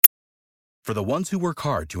For the ones who work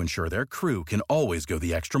hard to ensure their crew can always go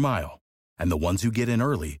the extra mile, and the ones who get in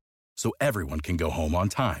early so everyone can go home on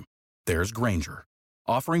time, there's Grainger,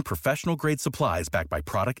 offering professional-grade supplies backed by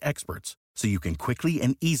product experts so you can quickly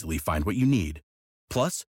and easily find what you need.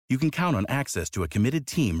 Plus, you can count on access to a committed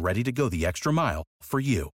team ready to go the extra mile for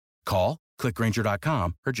you. Call, click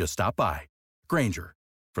Grainger.com, or just stop by. Grainger,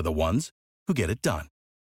 for the ones who get it done.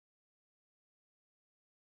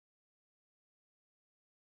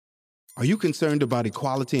 Are you concerned about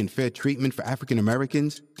equality and fair treatment for African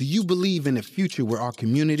Americans? Do you believe in a future where our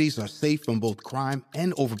communities are safe from both crime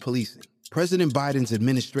and over-policing? President Biden's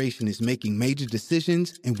administration is making major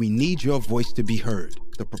decisions, and we need your voice to be heard.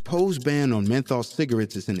 The proposed ban on menthol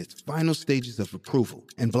cigarettes is in its final stages of approval,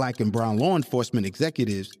 and Black and brown law enforcement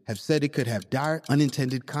executives have said it could have dire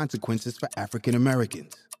unintended consequences for African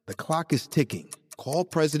Americans. The clock is ticking. Call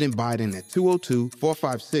President Biden at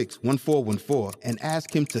 202-456-1414 and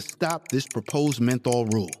ask him to stop this proposed menthol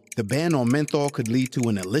rule. The ban on menthol could lead to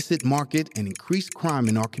an illicit market and increased crime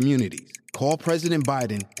in our communities. Call President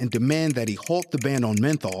Biden and demand that he halt the ban on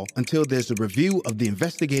menthol until there's a review of the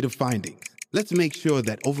investigative findings. Let's make sure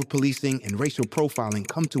that over-policing and racial profiling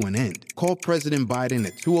come to an end. Call President Biden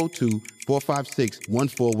at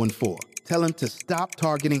 202-456-1414. Tell him to stop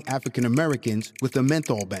targeting African Americans with a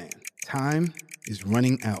menthol ban. Time is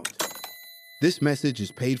running out. This message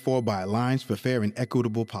is paid for by Alliance for Fair and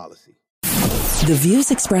Equitable Policy. The views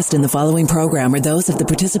expressed in the following program are those of the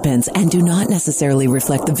participants and do not necessarily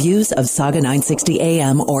reflect the views of Saga 960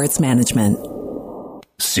 AM or its management.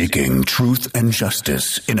 Seeking truth and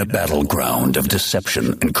justice in a battleground of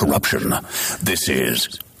deception and corruption. This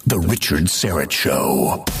is The Richard Syrett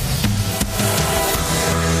Show.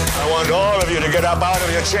 I want all of you to get up out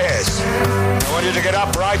of your chairs. I want you to get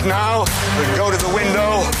up right now and go to the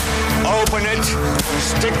window, open it, and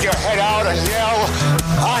stick your head out and yell,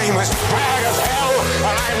 "I'm as bad as hell,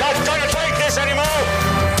 and I'm not going to take this anymore!"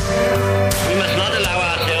 We must not allow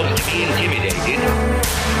ourselves to be intimidated.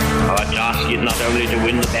 Our task is not only to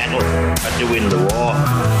win the battle, but to win the war.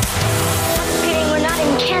 I'm feeling we're not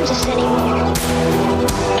in Kansas anymore.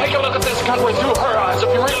 Take a look at this country through her eyes if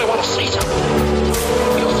you really want to see something.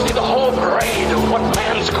 You'll see the whole parade of what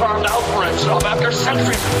man's carved out for himself after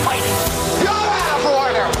centuries of fighting. You're out of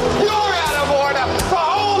order! You're out of order! The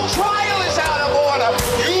whole trial is out of order!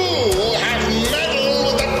 You have meddled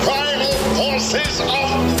with the primal forces of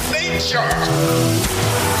nature!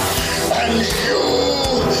 And you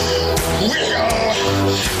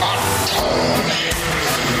will atone.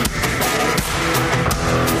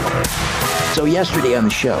 So yesterday on the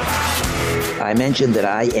show, I mentioned that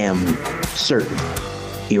I am certain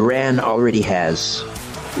Iran already has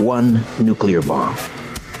one nuclear bomb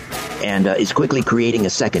and is quickly creating a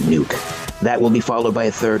second nuke. That will be followed by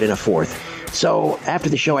a third and a fourth. So after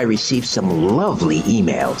the show, I received some lovely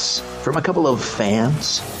emails from a couple of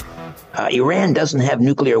fans. Iran doesn't have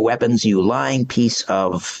nuclear weapons, you lying piece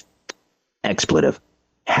of expletive.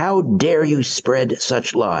 How dare you spread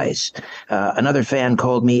such lies? Another fan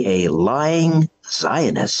called me a lying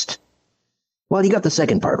Zionist. Well, you got the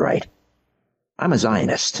second part right. I'm a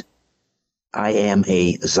Zionist. I am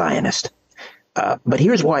a Zionist. But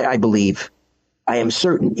here's why I believe, I am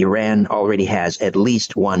certain Iran already has at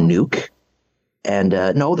least one nuke. And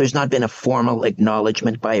no, there's not been a formal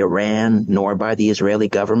acknowledgement by Iran, nor by the Israeli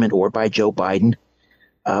government, or by Joe Biden.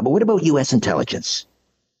 But what about U.S. intelligence?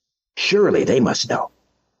 Surely they must know.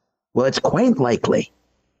 Well, it's quite likely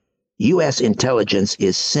U.S. intelligence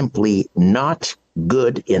is simply not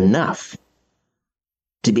good enough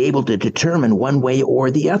to be able to determine one way or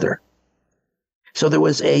the other. So there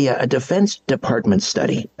was a Defense Department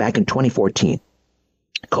study back in 2014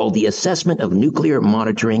 called the Assessment of Nuclear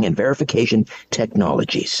Monitoring and Verification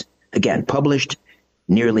Technologies. Again, published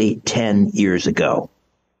nearly 10 years ago.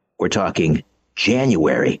 We're talking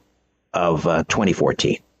January of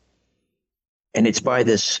 2014. And it's by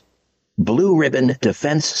this Blue Ribbon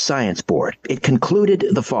Defense Science Board. It concluded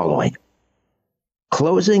the following.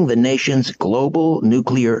 Closing the nation's global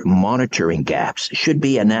nuclear monitoring gaps should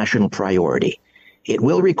be a national priority. It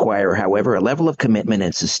will require, however, a level of commitment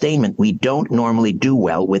and sustainment we don't normally do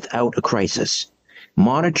well without a crisis.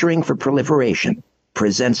 Monitoring for proliferation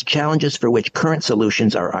presents challenges for which current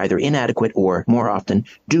solutions are either inadequate or, more often,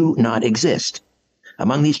 do not exist.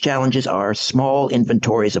 Among these challenges are small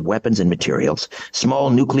inventories of weapons and materials, small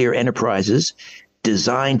nuclear enterprises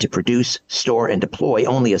designed to produce, store, and deploy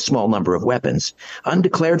only a small number of weapons,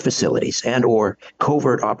 undeclared facilities and or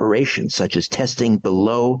covert operations such as testing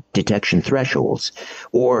below detection thresholds,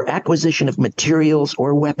 or acquisition of materials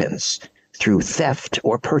or weapons through theft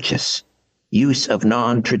or purchase, use of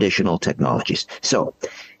non-traditional technologies. So,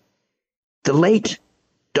 The late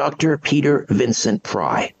Dr. Peter Vincent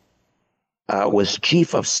Pry was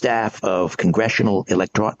chief of staff of Congressional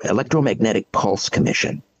Electromagnetic Pulse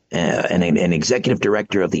Commission and an executive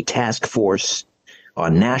director of the Task Force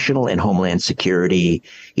on National and Homeland Security.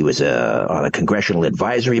 He was on a congressional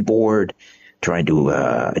advisory board trying to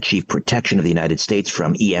achieve protection of the United States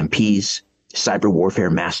from EMPs, cyber warfare,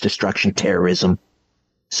 mass destruction, terrorism.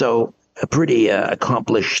 So a pretty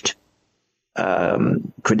accomplished,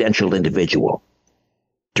 credentialed individual.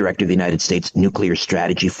 Director of the United States Nuclear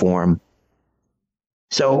Strategy Forum.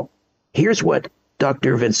 So here's what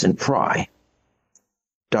Dr. Peter Vincent Pry,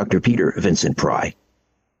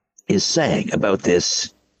 is saying about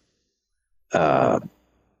this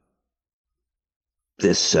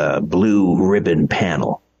blue ribbon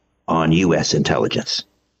panel on U.S. intelligence.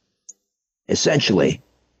 Essentially,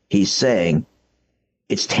 he's saying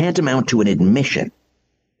it's tantamount to an admission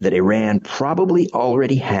that Iran probably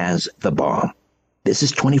already has the bomb. This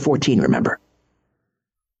is 2014, remember.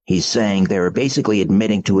 He's saying they're basically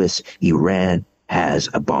admitting to us Iran has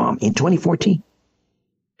a bomb in 2014.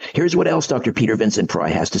 Here's what else Dr. Peter Vincent Pry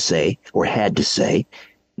has to say, or had to say,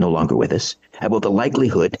 no longer with us, about the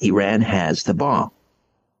likelihood Iran has the bomb.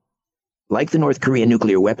 Like the North Korean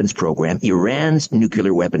nuclear weapons program, Iran's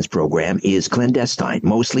nuclear weapons program is clandestine,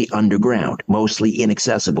 mostly underground, mostly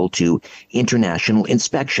inaccessible to international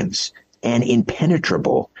inspections, and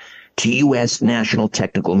impenetrable to U.S. national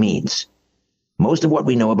technical means. Most of what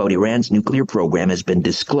we know about Iran's nuclear program has been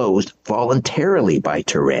disclosed voluntarily by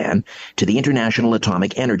Tehran to the International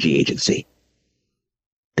Atomic Energy Agency.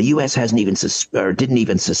 The U.S. didn't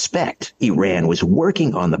even suspect Iran was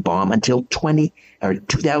working on the bomb until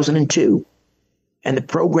 2002, and the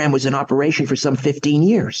program was in operation for some 15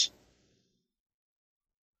 years.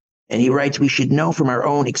 And he writes, we should know from our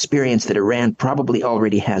own experience that Iran probably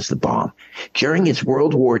already has the bomb. During its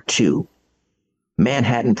World War II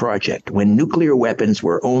Manhattan Project, when nuclear weapons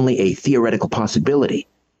were only a theoretical possibility,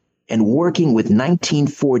 and working with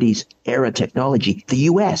 1940s era technology, the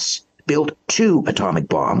U.S. built 2 atomic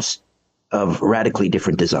bombs of radically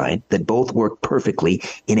different design that both worked perfectly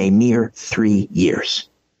in a mere 3 years.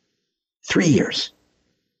 3 years.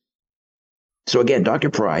 So again,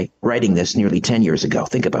 Dr. Pry, writing this nearly 10 years ago,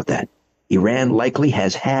 think about that. Iran likely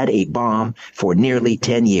has had a bomb for nearly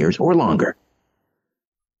 10 years or longer.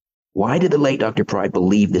 Why did the late Dr. Pry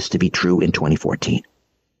believe this to be true in 2014?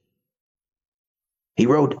 He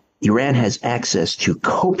wrote, Iran has access to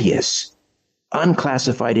copious,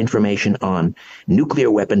 unclassified information on nuclear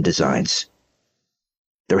weapon designs.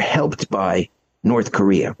 They're helped by North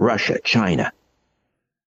Korea, Russia, China.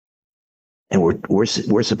 And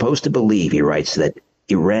we're supposed to believe, he writes, that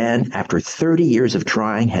Iran, after 30 years of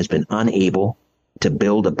trying, has been unable to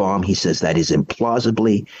build a bomb. He says that is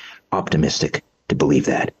implausibly optimistic to believe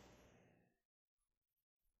that.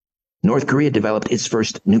 North Korea developed its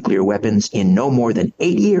first nuclear weapons in no more than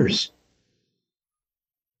 8 years.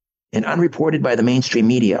 And unreported by the mainstream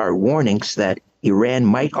media are warnings that Iran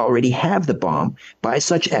might already have the bomb by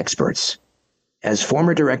such experts as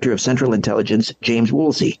former Director of Central Intelligence James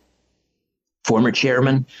Woolsey, former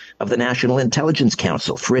Chairman of the National Intelligence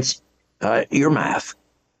Council Fritz Ehrmarth,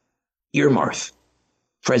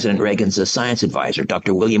 President Reagan's science advisor,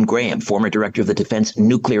 Dr. William Graham, former director of the Defense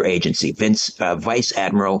Nuclear Agency, Vice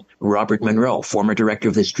Admiral Robert Monroe, former director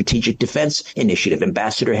of the Strategic Defense Initiative,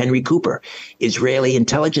 Ambassador Henry Cooper, Israeli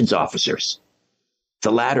intelligence officers,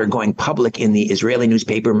 the latter going public in the Israeli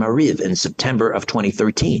newspaper Mariv in September of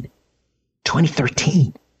 2013.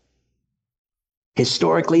 2013.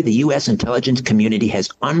 Historically, the U.S. intelligence community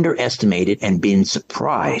has underestimated and been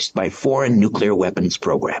surprised by foreign nuclear weapons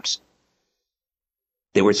programs.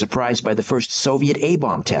 They were surprised by the first Soviet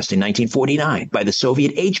A-bomb test in 1949, by the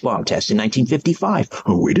Soviet H-bomb test in 1955.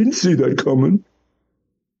 Oh, we didn't see that coming.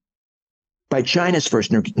 By China's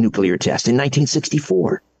first nuclear test in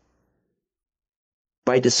 1964.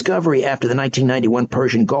 By discovery after the 1991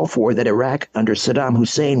 Persian Gulf War that Iraq under Saddam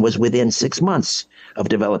Hussein was within 6 months of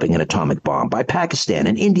developing an atomic bomb. By Pakistan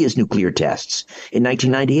and India's nuclear tests in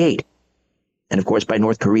 1998. And of course by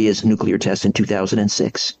North Korea's nuclear test in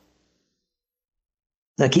 2006.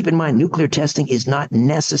 Now, keep in mind, nuclear testing is not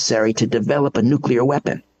necessary to develop a nuclear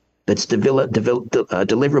weapon that's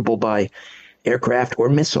deliverable by aircraft or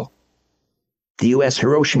missile. The U.S.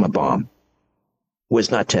 Hiroshima bomb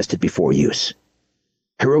was not tested before use.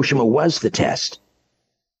 Hiroshima was the test.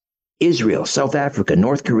 Israel, South Africa,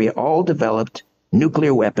 North Korea all developed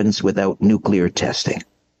nuclear weapons without nuclear testing.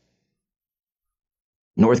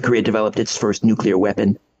 North Korea developed its first nuclear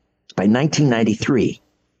weapon by 1993.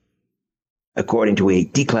 according to a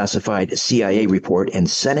declassified CIA report and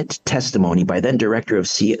Senate testimony by then director of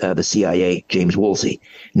the CIA, James Woolsey.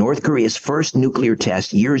 North Korea's first nuclear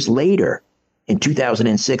test years later, in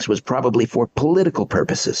 2006, was probably for political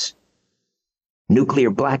purposes. Nuclear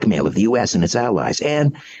blackmail of the U.S. and its allies,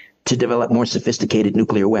 and to develop more sophisticated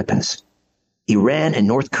nuclear weapons. Iran and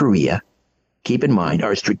North Korea, keep in mind,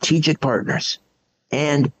 are strategic partners,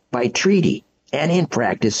 and by treaty and in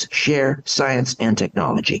practice share science and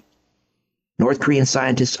technology. North Korean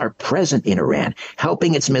scientists are present in Iran,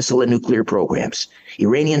 helping its missile and nuclear programs.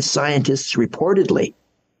 Iranian scientists reportedly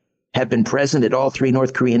have been present at all 3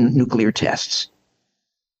 North Korean nuclear tests.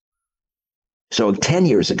 So 10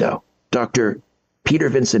 years ago, Dr. Peter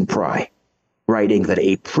Vincent Pry, writing that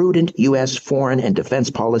a prudent U.S. foreign and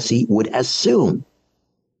defense policy would assume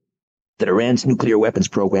that Iran's nuclear weapons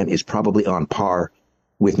program is probably on par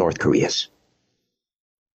with North Korea's.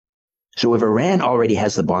 So if Iran already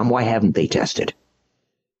has the bomb, why haven't they tested?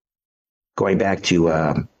 Going back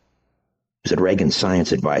to Reagan's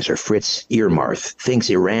science advisor, Fritz Ehrmarth, thinks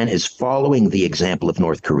Iran is following the example of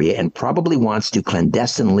North Korea and probably wants to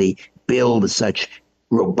clandestinely build such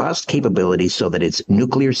robust capabilities so that its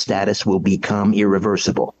nuclear status will become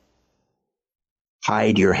irreversible.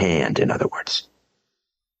 Hide your hand, in other words.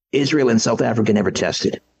 Israel and South Africa never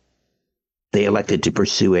tested. They elected to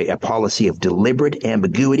pursue a policy of deliberate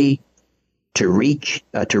ambiguity to reap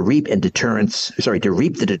the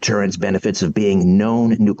deterrence benefits of being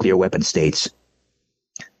known nuclear weapon states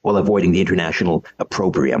while avoiding the international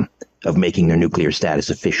opprobrium of making their nuclear status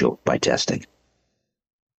official by testing.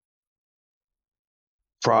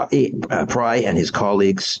 Pry and his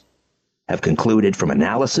colleagues have concluded from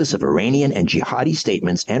analysis of Iranian and jihadi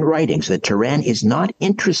statements and writings that Tehran is not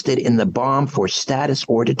interested in the bomb for status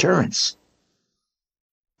or deterrence.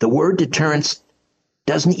 The word deterrence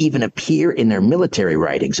doesn't even appear in their military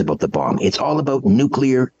writings about the bomb. It's all about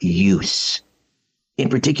nuclear use. In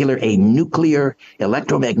particular, a nuclear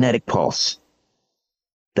electromagnetic pulse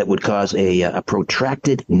that would cause a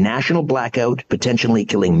protracted national blackout, potentially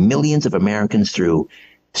killing millions of Americans through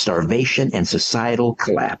starvation and societal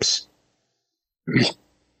collapse.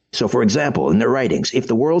 So, for example, in their writings, if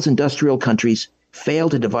the world's industrial countries fail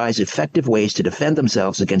to devise effective ways to defend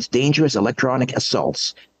themselves against dangerous electronic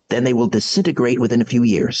assaults, then they will disintegrate within a few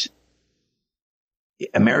years.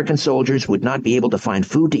 American soldiers would not be able to find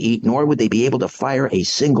food to eat, nor would they be able to fire a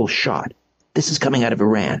single shot. This is coming out of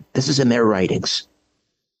Iran. This is in their writings.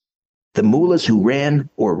 The mullahs who run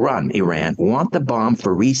Iran want the bomb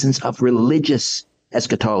for reasons of religious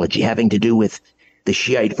eschatology, having to do with the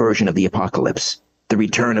Shiite version of the apocalypse, the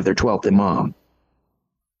return of their 12th Imam,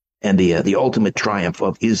 and the ultimate triumph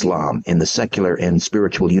of Islam in the secular and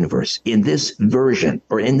spiritual universe. In this version,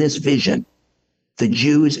 or in this vision, the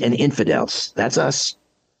Jews and infidels, that's us,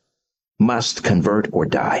 must convert or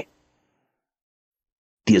die.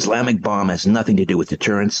 The Islamic bomb has nothing to do with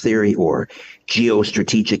deterrence theory or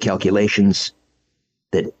geostrategic calculations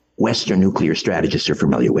that Western nuclear strategists are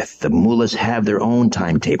familiar with. The mullahs have their own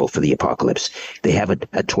timetable for the apocalypse. They have a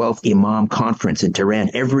 12th Imam conference in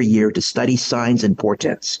Tehran every year to study signs and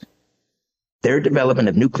portents. Their development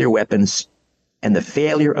of nuclear weapons and the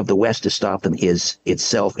failure of the West to stop them is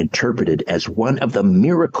itself interpreted as one of the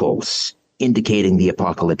miracles indicating the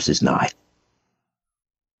apocalypse is nigh.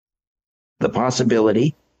 The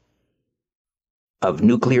possibility of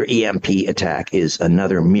nuclear EMP attack is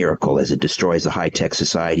another miracle as it destroys the high-tech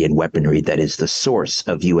society and weaponry that is the source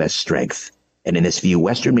of U.S. strength. And in this view,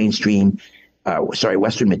 Western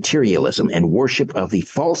materialism and worship of the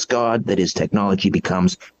false god that is technology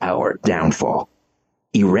becomes our downfall.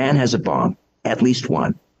 Iran has a bomb, at least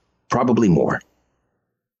one, probably more.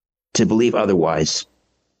 To believe otherwise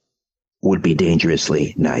would be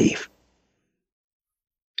dangerously naive.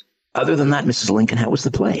 Other than that, Mrs. Lincoln, how was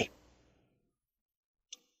the play?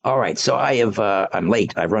 All right, so I'm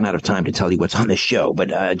late. I've run out of time to tell you what's on this show,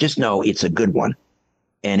 but just know it's a good one.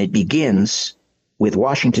 And it begins with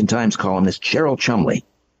Washington Times columnist Cheryl Chumley.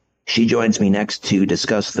 She joins me next to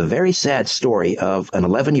discuss the very sad story of an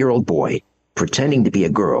 11-year-old boy pretending to be a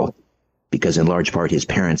girl, because in large part his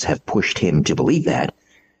parents have pushed him to believe that,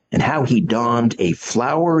 and how he donned a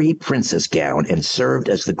flowery princess gown and served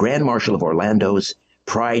as the Grand Marshal of Orlando's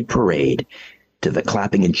Pride Parade to the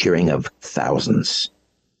clapping and cheering of thousands.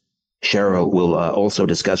 Cheryl will also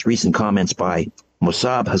discuss recent comments by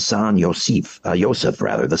Mossab Hassan Yosef,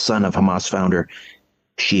 the son of Hamas founder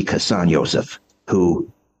Sheikh Hassan Yosef,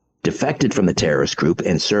 who defected from the terrorist group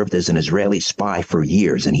and served as an Israeli spy for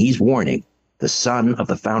years. And he's warning, the son of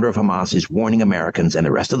the founder of Hamas is warning Americans and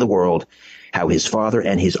the rest of the world how his father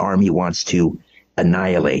and his army wants to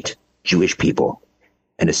annihilate Jewish people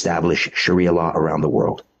and establish Sharia law around the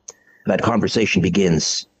world? That conversation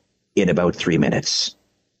begins in about 3 minutes.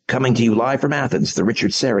 Coming to you live from Athens, the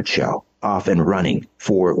Richard Syrett Show, off and running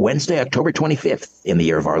for Wednesday, October 25th, in the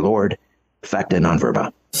year of our Lord, Facta non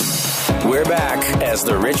verba. We're back as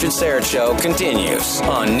the Richard Syrett Show continues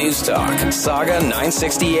on News Talk, Saga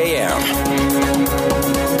 960 AM.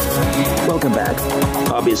 Welcome back.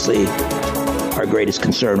 Obviously, our greatest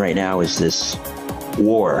concern right now is this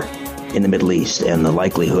war in the Middle East and the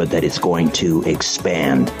likelihood that it's going to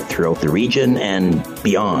expand throughout the region and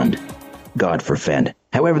beyond, God forfend.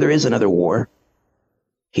 However, there is another war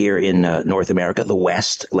here in North America, the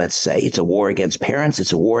West, let's say. It's a war against parents.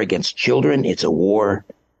 It's a war against children. It's a war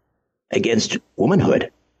against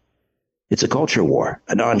womanhood. It's a culture war,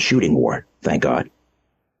 a non-shooting war, thank God.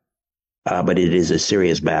 But it is a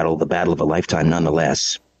serious battle, the battle of a lifetime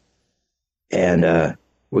nonetheless. And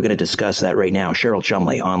we're going to discuss that right now. Cheryl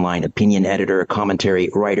Chumley, online opinion editor, commentary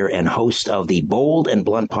writer, and host of the Bold and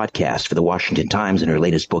Blunt podcast for the Washington Times. And her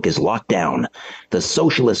latest book is Lockdown, the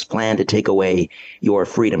Socialist Plan to Take Away Your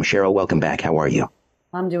Freedom. Cheryl, welcome back. How are you?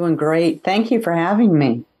 I'm doing great. Thank you for having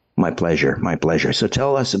me. My pleasure. My pleasure. So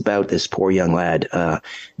tell us about this poor young lad,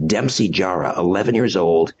 Dempsey Jara, 11 years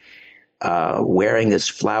old, wearing this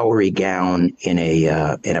flowery gown in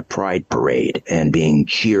a pride parade and being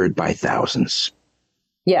cheered by thousands.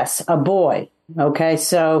 Yes, a boy. Okay,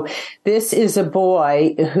 so this is a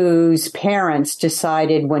boy whose parents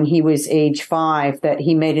decided when he was age 5 that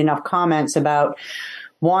he made enough comments about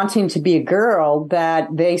wanting to be a girl that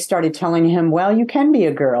they started telling him, well, you can be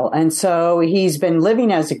a girl. And so he's been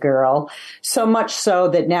living as a girl, so much so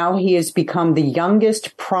that now he has become the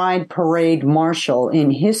youngest Pride Parade marshal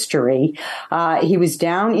in history. He was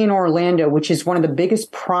down in Orlando, which is one of the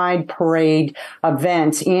biggest Pride Parade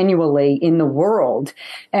events annually in the world.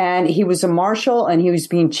 And he was a marshal and he was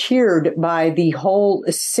being cheered by the whole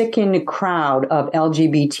sickened crowd of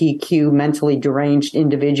LGBTQ mentally deranged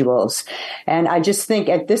individuals. And I just think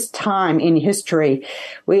at this time in history,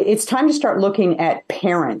 it's time to start looking at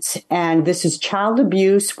parents. And this is child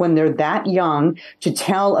abuse when they're that young, to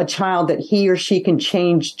tell a child that he or she can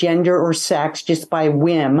change gender or sex just by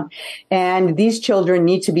whim. And these children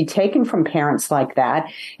need to be taken from parents like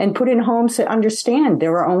that and put in homes that understand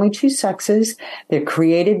there are only two sexes. They're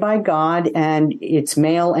created by God, and it's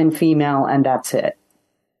male and female, and that's it.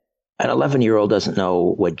 An 11-year-old doesn't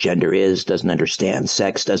know what gender is, doesn't understand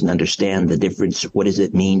sex, doesn't understand the difference. What does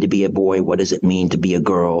it mean to be a boy? What does it mean to be a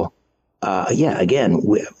girl? And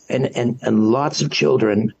lots of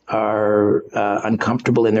children are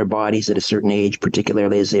uncomfortable in their bodies at a certain age,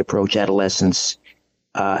 particularly as they approach adolescence.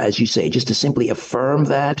 As you say, just to simply affirm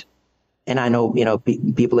that. And I know,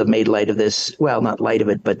 people have made light of this. Well, not light of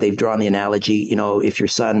it, but they've drawn the analogy. If your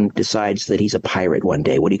son decides that he's a pirate one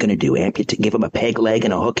day, what are you going to do? Give him a peg leg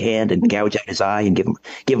and a hook hand and gouge out his eye and give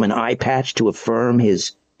him an eye patch to affirm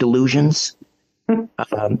his delusions?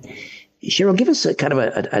 Cheryl, give us a kind of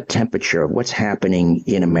a temperature of what's happening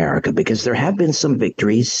in America, because there have been some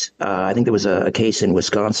victories. I think there was a case in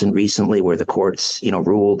Wisconsin recently where the courts,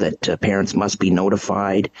 ruled that parents must be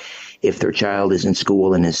notified if their child is in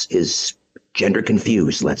school and is gender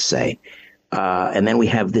confused, let's say. And then we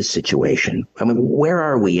have this situation. I mean, where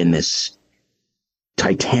are we in this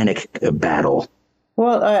titanic battle?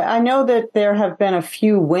 Well, I know that there have been a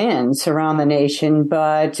few wins around the nation,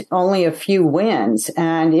 but only a few wins.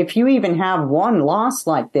 And if you even have one loss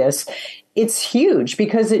like this, it's huge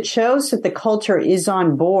because it shows that the culture is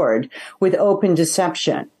on board with open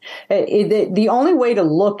deception. The only way to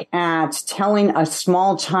look at telling a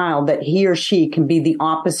small child that he or she can be the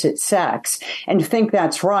opposite sex and think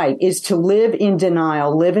that's right is to live in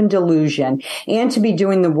denial, live in delusion, and to be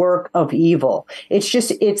doing the work of evil.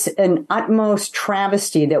 It's an utmost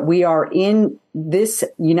travesty that we are in this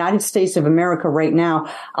United States of America right now,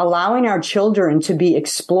 allowing our children to be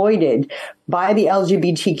exploited by the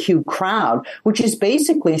LGBTQ crowd, which is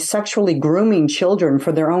basically sexually grooming children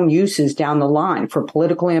for their own uses down the line, for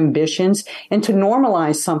political ambitions, and to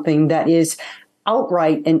normalize something that is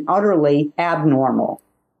outright and utterly abnormal.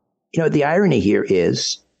 The irony here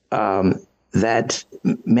is that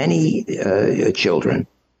many children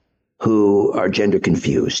who are gender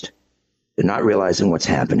confused, they're not realizing what's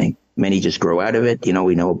happening. Many just grow out of it.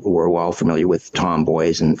 We know we're all familiar with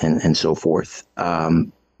tomboys and so forth.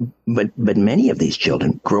 But many of these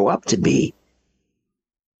children grow up to be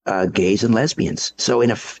gays and lesbians. So in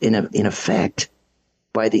effect,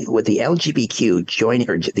 with the LGBTQ joining,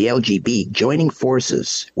 or the LGB joining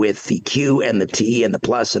forces with the Q and the T and the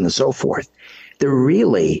plus and the so forth, they're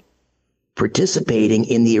really participating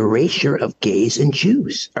in the erasure of gays and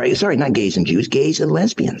Jews. Sorry, not gays and Jews, gays and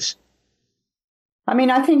lesbians. I mean,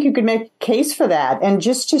 I think you could make a case for that. And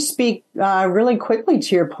just to speak really quickly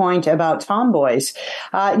to your point about tomboys,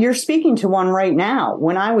 you're speaking to one right now.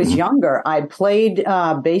 When I was younger, I played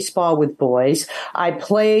baseball with boys. I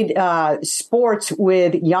played sports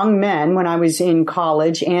with young men when I was in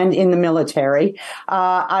college and in the military.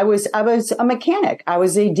 I was a mechanic. I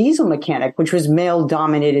was a diesel mechanic, which was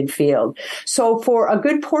male-dominated field. So for a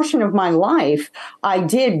good portion of my life, I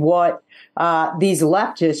did what these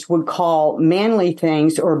leftists would call manly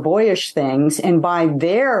things or boyish things. And by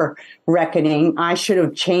their reckoning, I should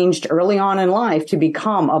have changed early on in life to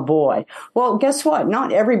become a boy. Well, guess what?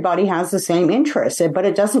 Not everybody has the same interests, but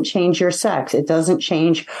it doesn't change your sex. It doesn't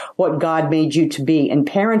change what God made you to be. And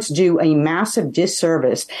parents do a massive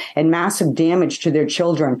disservice and massive damage to their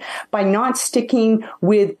children by not sticking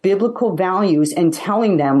with biblical values and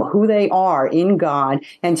telling them who they are in God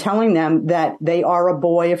and telling them that they are a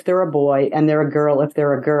boy if they're a boy and they're a girl if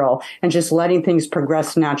they're a girl, and just letting things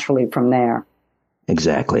progress naturally from there.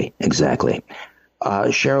 Exactly.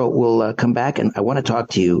 Cheryl, we'll come back, and I want to talk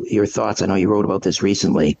to you, your thoughts. I know you wrote about this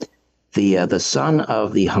recently. The son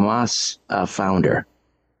of the Hamas founder,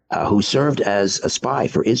 who served as a spy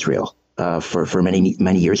for Israel for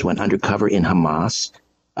many years, went undercover in Hamas,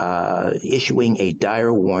 issuing a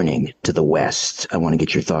dire warning to the West. I want to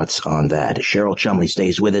get your thoughts on that. Cheryl Chumley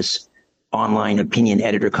stays with us, online opinion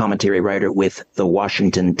editor, commentary writer with the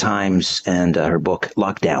Washington Times, and her book,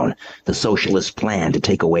 Lockdown, The Socialist Plan to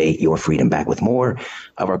Take Away Your Freedom. Back with more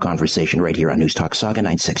of our conversation right here on News Talk Saga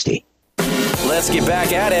 960. Let's get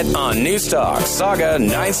back at it on News Talk Saga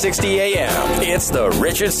 960 AM. It's the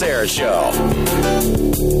Richard Syrett Show.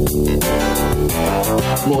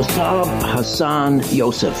 Mossab Hassan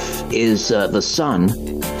Youssef is the son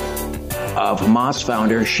of Hamas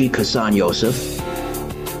founder Sheikh Hassan Youssef.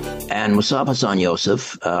 And Mossab Hassan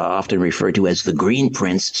Youssef, often referred to as the Green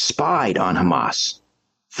Prince, spied on Hamas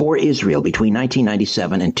for Israel between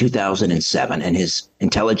 1997 and 2007, and his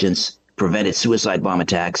intelligence prevented suicide bomb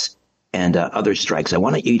attacks and other strikes. I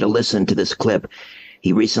want you to listen to this clip.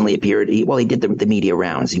 He recently appeared, he did the media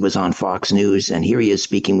rounds. He was on Fox News, and here he is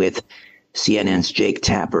speaking with CNN's Jake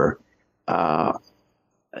Tapper.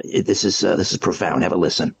 This is profound. Have a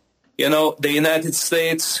listen. You know, the United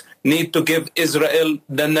States need to give Israel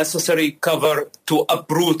the necessary cover to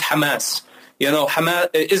uproot Hamas. You know,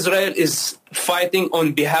 Israel is fighting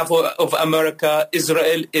on behalf of America.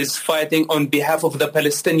 Israel is fighting on behalf of the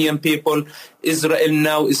Palestinian people. Israel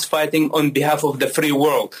now is fighting on behalf of the free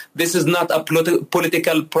world. This is not a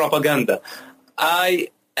political propaganda.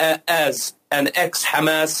 I, as an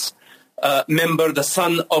ex-Hamas member, the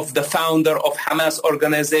son of the founder of Hamas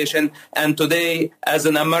organization, and today as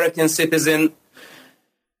an American citizen,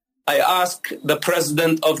 I ask the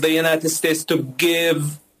President of the United States to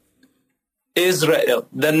give Israel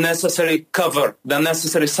the necessary cover, the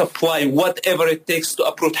necessary supply, whatever it takes to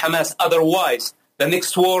uproot Hamas. Otherwise, the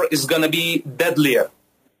next war is going to be deadlier.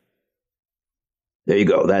 There you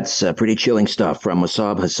go. That's pretty chilling stuff from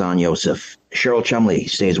Mossab Hassan Youssef. Cheryl Chumley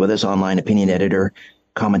stays with us, online opinion editor,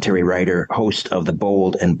 commentary writer, host of the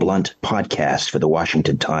Bold and Blunt podcast for the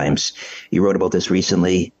Washington Times. You wrote about this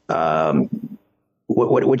recently.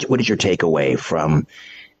 What is your takeaway from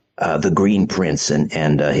the Green Prince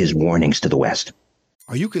and his warnings to the West?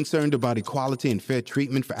 Are you concerned about equality and fair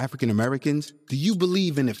treatment for African Americans? Do you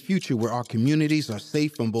believe in a future where our communities are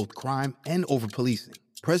safe from both crime and over-policing?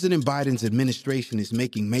 President Biden's administration is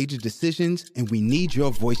making major decisions, and we need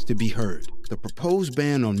your voice to be heard. The proposed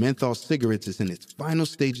ban on menthol cigarettes is in its final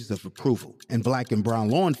stages of approval, and Black and brown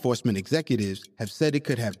law enforcement executives have said it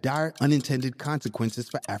could have dire unintended consequences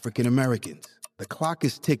for African Americans. The clock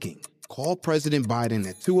is ticking. Call President Biden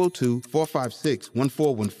at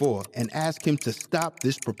 202-456-1414 and ask him to stop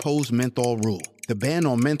this proposed menthol rule. The ban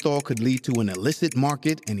on menthol could lead to an illicit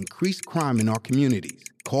market and increased crime in our communities.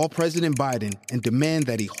 Call President Biden and demand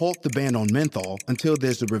that he halt the ban on menthol until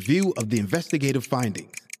there's a review of the investigative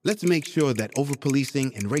findings. Let's make sure that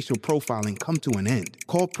over-policing and racial profiling come to an end.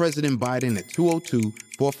 Call President Biden at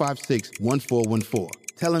 202-456-1414.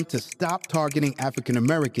 Tell him to stop targeting African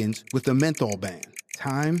Americans with a menthol ban.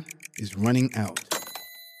 Time is running out.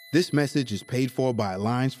 This message is paid for by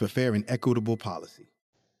Alliance for Fair and Equitable Policy.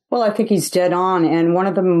 Well, I think he's dead on. And one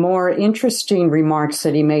of the more interesting remarks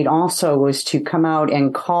that he made also was to come out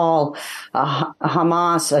and call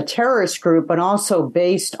Hamas a terrorist group, but also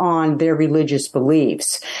based on their religious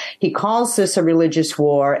beliefs. He calls this a religious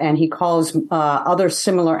war, and he calls other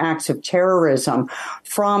similar acts of terrorism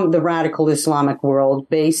from the radical Islamic world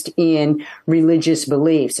based in religious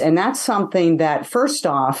beliefs. And that's something that, first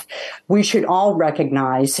off, we should all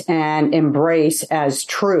recognize and embrace as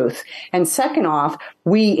truth. And second off,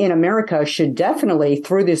 we in America should definitely,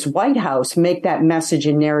 through this White House, make that message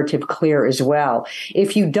and narrative clear as well.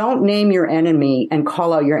 If you don't name your enemy and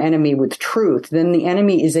call out your enemy with truth, then the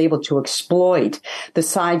enemy is able to exploit the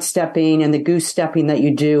sidestepping and the goose-stepping that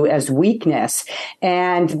you do as weakness.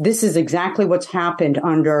 And this is exactly what's happened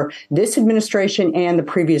under this administration and the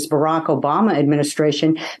previous Barack Obama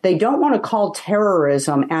administration. They don't want to call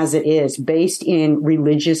terrorism as it is, based in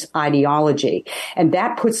religious ideology. And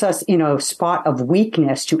that puts us in a spot of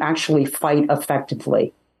weakness to actually fight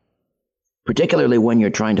effectively. Particularly when you're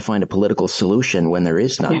trying to find a political solution when there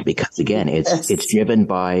is none, because again, it's driven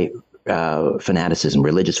by fanaticism,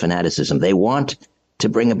 religious fanaticism. They want to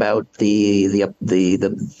bring about the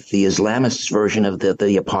Islamists' version of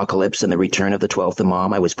the apocalypse and the return of the 12th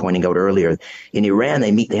Imam. I was pointing out earlier, in Iran,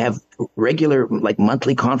 they have regular, like,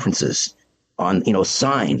 monthly conferences on,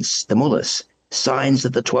 signs, the mullahs, signs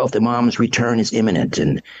that the 12th Imam's return is imminent.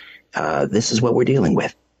 And this is what we're dealing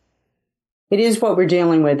with. It is what we're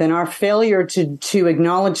dealing with, and our failure to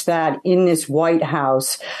acknowledge that in this White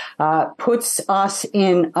House puts us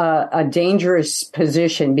in a dangerous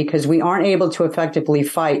position, because we aren't able to effectively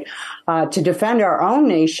fight to defend our own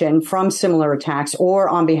nation from similar attacks or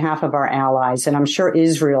on behalf of our allies. And I'm sure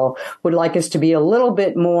Israel would like us to be a little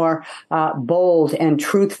bit more bold and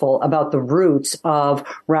truthful about the roots of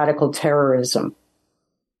radical terrorism.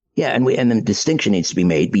 Yeah, and the distinction needs to be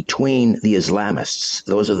made between the Islamists.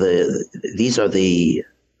 These are the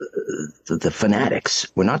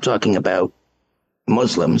fanatics. We're not talking about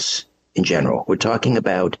Muslims in general. We're talking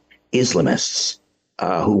about Islamists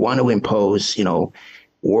who want to impose,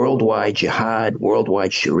 worldwide jihad,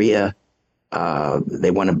 worldwide Sharia.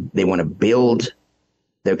 They want to build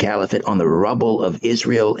their caliphate on the rubble of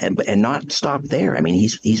Israel and not stop there. I mean,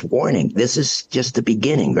 he's warning. This is just the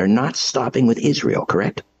beginning. They're not stopping with Israel,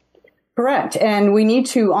 correct? Correct. And we need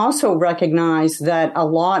to also recognize that a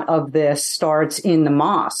lot of this starts in the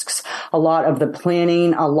mosques. A lot of the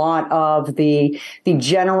planning, a lot of the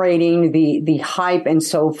generating, the hype and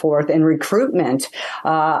so forth, and recruitment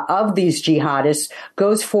of these jihadists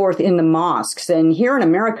goes forth in the mosques. And here in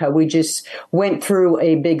America, we just went through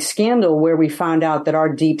a big scandal where we found out that our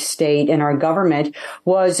deep state and our government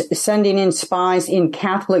was sending in spies in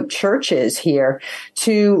Catholic churches here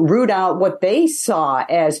to root out what they saw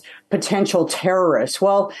as potential terrorists.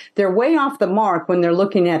 Well, they're way off the mark when they're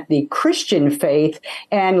looking at the Christian faith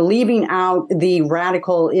and leaving out the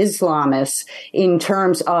radical Islamists in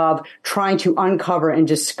terms of trying to uncover and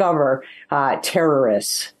discover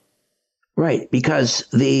terrorists. Right, because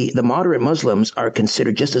the moderate Muslims are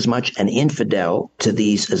considered just as much an infidel to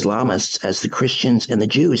these Islamists as the Christians and the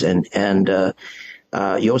Jews. And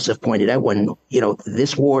Yosef pointed out, when,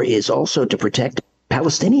 this war is also to protect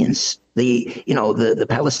Palestinians, the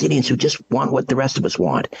Palestinians who just want what the rest of us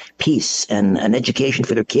want: peace and an education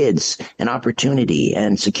for their kids, and opportunity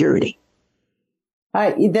and security.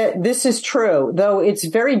 This is true, though it's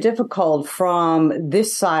very difficult from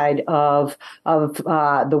this side of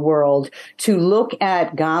the world to look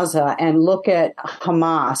at Gaza and look at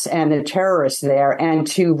Hamas and the terrorists there, and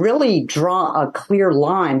to really draw a clear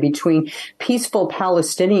line between peaceful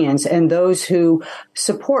Palestinians and those who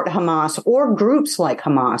support Hamas or groups like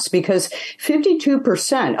Hamas, because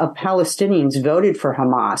 52% of Palestinians voted for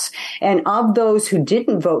Hamas, and of those who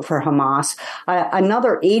didn't vote for Hamas,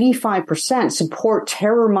 another 85% support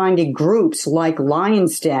terror-minded groups like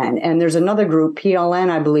Lion's Den, and there's another group,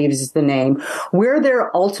 PLN, I believe is the name, where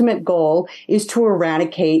their ultimate goal is to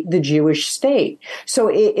eradicate the Jewish state. So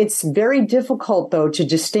it's very difficult, though, to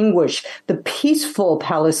distinguish the peaceful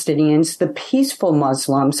Palestinians, the peaceful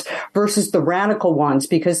Muslims, versus the radical ones,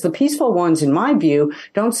 because the peaceful ones, in my view,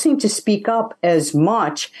 don't seem to speak up as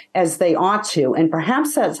much as they ought to. And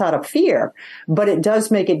perhaps that's out of fear, but it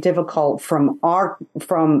does make it difficult from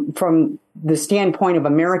the standpoint of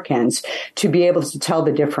Americans to be able to tell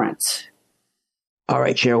the difference. All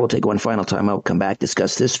right, Cheryl, we'll take one final time out, come back,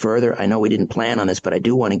 discuss this further. I know we didn't plan on this, but I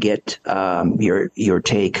do want to get your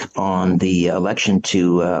take on the election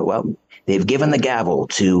to, they've given the gavel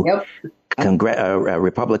to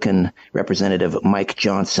Republican Representative Mike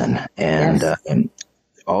Johnson, and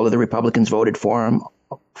all of the Republicans voted for him.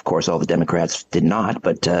 Of course, all the Democrats did not,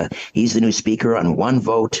 but he's the new speaker on one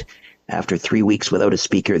vote. After 3 weeks without a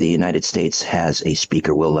speaker, the United States has a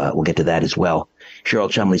speaker. We'll get to that as well. Cheryl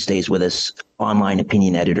Chumley stays with us, online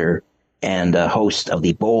opinion editor and host of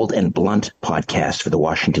the Bold and Blunt podcast for the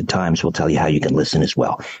Washington Times. We'll tell you how you can listen as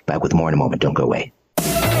well. Back with more in a moment. Don't go away.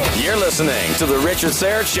 You're listening to The Richard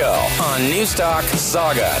Syrett Show on News Talk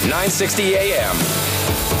Saga 960 AM.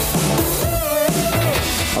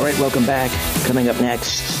 All right, welcome back. Coming up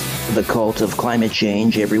next, the cult of climate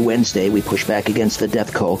change. Every Wednesday, we push back against the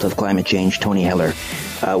death cult of climate change. Tony Heller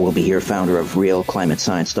will be here, founder of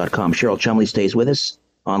RealClimateScience.com. Cheryl Chumley stays with us,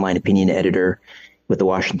 online opinion editor with the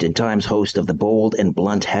Washington Times, host of the Bold and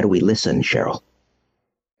Blunt How Do We Listen, Cheryl?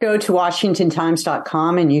 Go to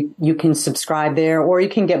WashingtonTimes.com and you can subscribe there, or you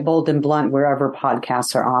can get Bold and Blunt wherever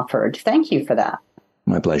podcasts are offered. Thank you for that.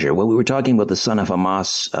 My pleasure. Well, we were talking about the son of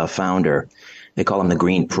Hamas founder. They call him the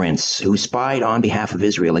Green Prince, who spied on behalf of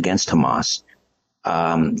Israel against Hamas.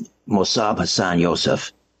 Mossab Hassan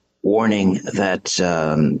Yosef, warning that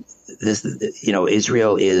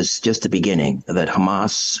Israel is just the beginning. That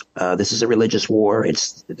Hamas, this is a religious war.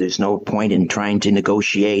 There's no point in trying to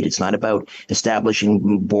negotiate. It's not about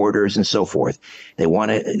establishing borders and so forth. They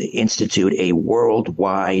want to institute a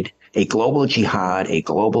worldwide, a global jihad, a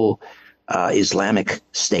global Islamic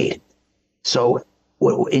state. So,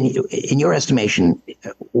 in your estimation,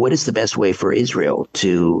 what is the best way for Israel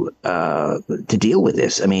to deal with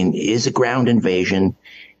this? I mean, is a ground invasion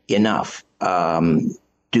enough?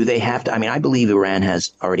 Do they have to? I mean, I believe Iran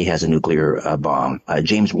already has a nuclear bomb.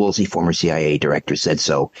 James Woolsey, former CIA director, said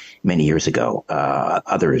so many years ago.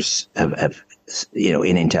 Others have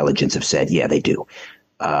in intelligence have said, yeah, they do.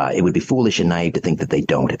 It would be foolish and naive to think that they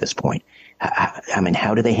don't at this point. I mean,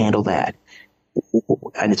 how do they handle that?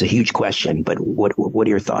 And it's a huge question, but what are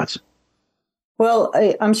your thoughts? Well,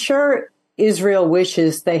 I'm sure Israel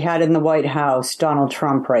wishes they had in the White House Donald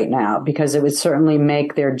Trump right now, because it would certainly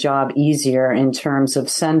make their job easier in terms of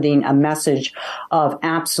sending a message of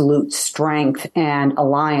absolute strength and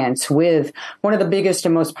alliance with one of the biggest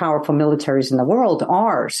and most powerful militaries in the world,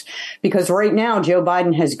 ours. Because right now, Joe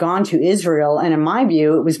Biden has gone to Israel, and in my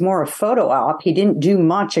view, it was more a photo op. He didn't do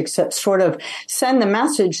much except sort of send the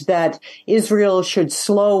message that Israel should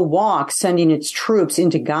slow walk sending its troops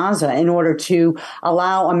into Gaza in order to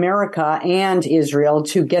allow America and Israel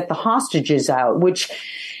to get the hostages out, which,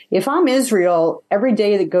 if I'm Israel, every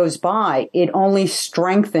day that goes by, it only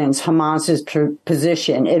strengthens Hamas's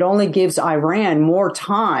position. It only gives Iran more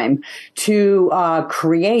time to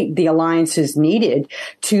create the alliances needed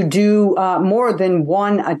to do more than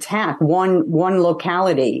one attack, one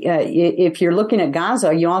locality. If you're looking at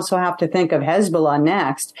Gaza, you also have to think of Hezbollah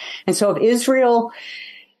next. And so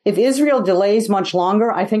if Israel delays much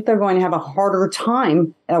longer, I think they're going to have a harder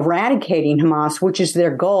time eradicating Hamas, which is their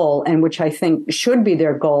goal, and which I think should be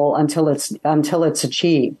their goal until it's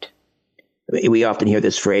achieved. We often hear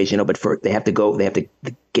this phrase, but they have to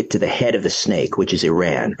get to the head of the snake, which is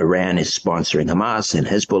Iran. Iran is sponsoring Hamas and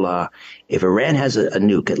Hezbollah. If Iran has a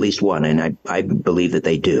nuke, at least one, and I believe that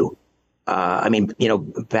they do.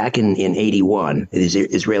 Back in 81, the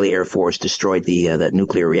Israeli Air Force destroyed that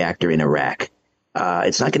nuclear reactor in Iraq.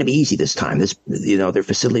 It's not going to be easy this time. Their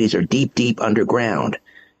facilities are deep underground.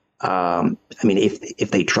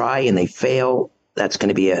 If they try and they fail, that's going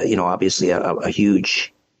to be obviously a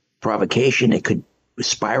huge provocation. It could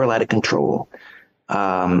spiral out of control.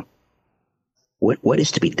 What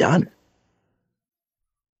is to be done?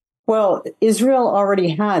 Well, Israel already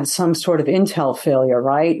had some sort of intel failure,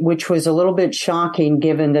 right? Which was a little bit shocking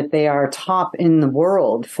given that they are top in the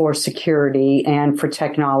world for security and for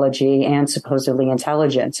technology and supposedly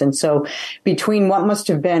intelligence. And so between what must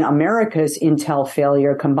have been America's intel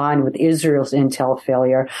failure combined with Israel's intel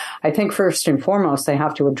failure, I think first and foremost, they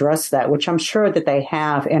have to address that, which I'm sure that they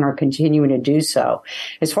have and are continuing to do so.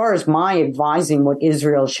 As far as my advising what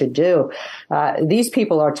Israel should do, these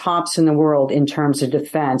people are tops in the world in terms of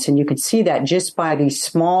defense. And you can see that just by the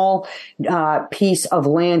small piece of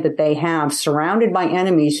land that they have, surrounded by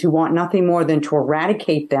enemies who want nothing more than to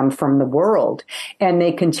eradicate them from the world. And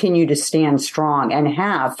they continue to stand strong and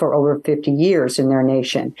have for over 50 years in their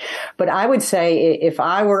nation. But I would say if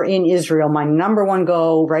I were in Israel, my number one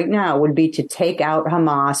goal right now would be to take out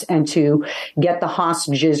Hamas and to get the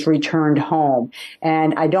hostages returned home.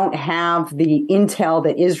 And I don't have the intel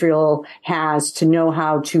that Israel has to know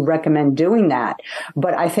how to recommend doing that.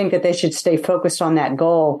 But I think that they should stay focused on that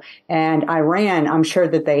goal. And Iran, I'm sure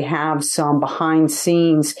that they have some behind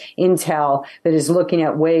scenes intel that is looking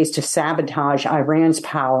at ways to sabotage Iran's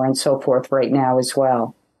power and so forth right now as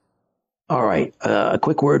well. All right. A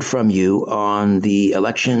quick word from you on the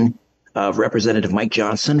election of Representative Mike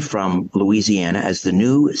Johnson from Louisiana as the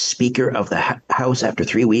new Speaker of the House after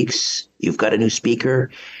 3 weeks. You've got a new Speaker.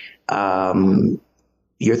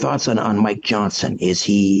 Your thoughts on Mike Johnson? Is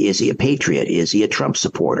he a patriot? Is he a Trump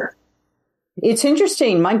supporter? It's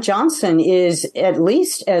interesting. Mike Johnson is at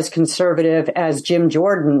least as conservative as Jim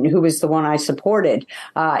Jordan, who was the one I supported,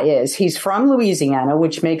 is. He's from Louisiana,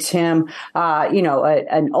 which makes him,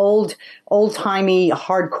 an old-timey,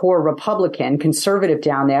 hardcore Republican, conservative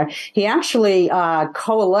down there. He actually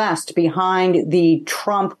coalesced behind the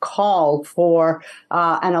Trump call for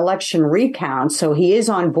an election recount, so he is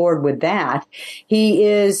on board with that. He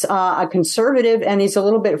is a conservative, and he's a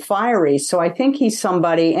little bit fiery, so I think he's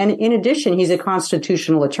somebody, and in addition, he's a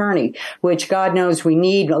constitutional attorney, which God knows we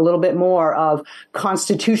need a little bit more of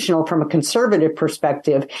constitutional from a conservative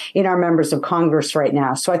perspective in our members of Congress right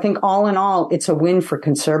now. So I think all in all, it's a win for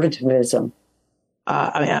conservatism.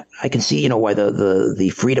 I can see, why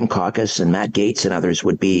the Freedom Caucus and Matt Gaetz and others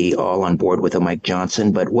would be all on board with a Mike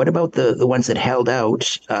Johnson. But what about the ones that held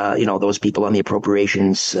out, those people on the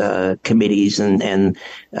appropriations committees and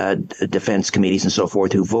defense committees and so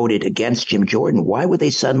forth who voted against Jim Jordan? Why would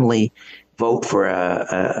they suddenly vote for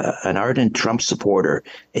an ardent Trump supporter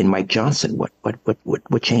in Mike Johnson?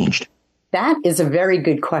 What changed? That is a very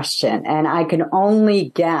good question. And I can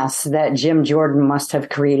only guess that Jim Jordan must have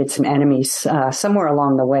created some enemies somewhere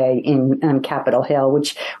along the way in Capitol Hill,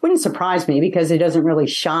 which wouldn't surprise me because he doesn't really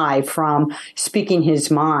shy from speaking his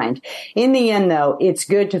mind. In the end, though, it's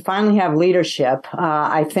good to finally have leadership.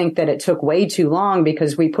 I think that it took way too long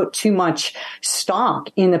because we put too much stock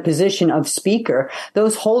in the position of speaker.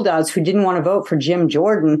 Those holdouts who didn't want to vote for Jim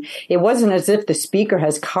Jordan, it wasn't as if the speaker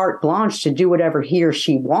has carte blanche to do whatever he or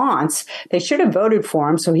she wants. They should have voted for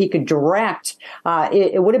him so he could direct.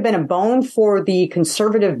 It would have been a bone for the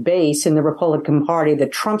conservative base in the Republican Party, the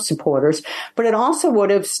Trump supporters, but it also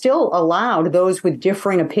would have still allowed those with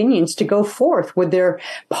differing opinions to go forth with their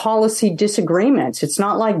policy disagreements. It's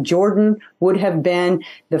not like Jordan would have been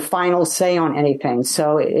the final say on anything.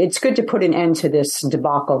 So it's good to put an end to this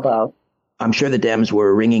debacle, though. I'm sure the Dems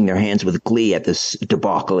were wringing their hands with glee at this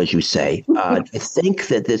debacle, as you say. I think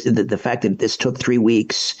that the fact that this took 3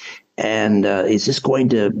 weeks, and is this going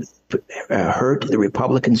to hurt the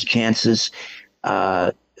Republicans' chances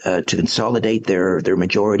to consolidate their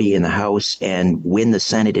majority in the House and win the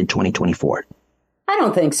Senate in 2024? I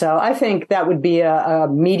don't think so. I think that would be a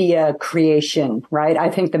media creation, right? I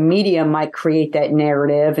think the media might create that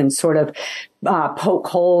narrative and sort of poke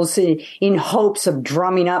holes in hopes of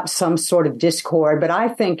drumming up some sort of discord. But I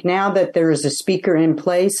think now that there is a speaker in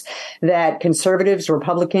place, that conservatives,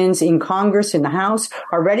 Republicans in Congress, in the House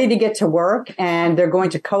are ready to get to work, and they're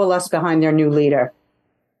going to coalesce behind their new leader.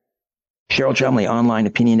 Cheryl Chumley, online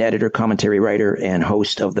opinion editor, commentary writer, and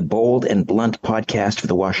host of the Bold and Blunt podcast for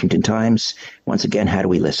the Washington Times. Once again, how do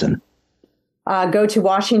we listen? Go to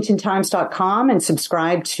WashingtonTimes.com and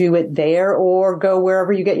subscribe to it there, or go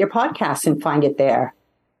wherever you get your podcasts and find it there.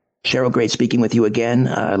 Cheryl, great speaking with you again.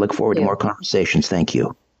 I look forward to more conversations. Thank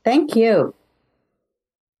you. Thank you.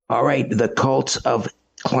 All right. The cult of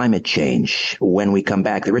climate change. When we come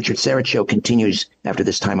back, the Richard Syrett Show continues after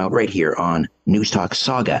this timeout right here on News Talk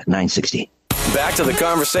Saga 960. Back to the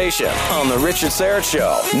conversation on the Richard Syrett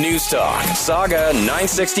Show. News Talk Saga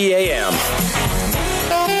 960 AM.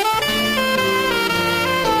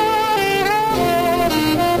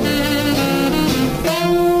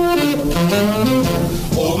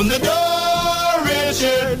 Open the door,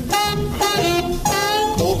 Richard.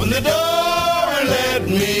 Open the door and let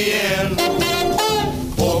me in.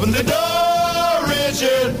 Open the door,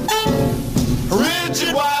 Richard.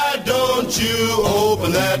 Richard, why don't you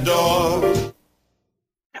open that door?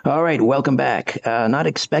 All right, welcome back. Not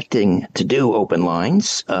expecting to do open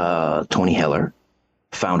lines. Tony Heller,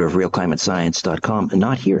 founder of RealClimateScience.com,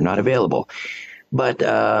 not here, not available. But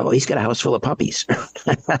he's got a house full of puppies,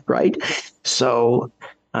 right? So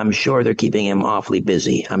I'm sure they're keeping him awfully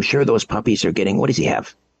busy. I'm sure those puppies are getting, what does he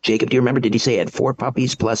have? Jacob, do you remember? Did he say he had 4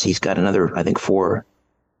 puppies? Plus he's got another, I think, 4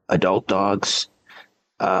 adult dogs.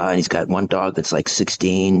 And he's got one dog that's like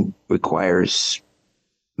 16, requires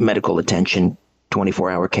medical attention,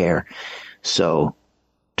 24-hour care. So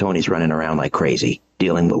Tony's running around like crazy,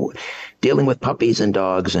 dealing with puppies and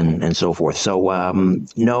dogs and so forth. So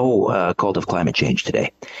no cult of climate change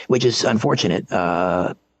today, which is unfortunate.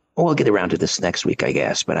 We'll get around to this next week, I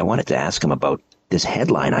guess. But I wanted to ask him about this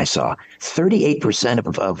headline I saw.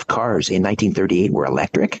 38% of cars in 1938 were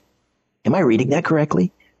electric. Am I reading that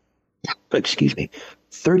correctly? Excuse me.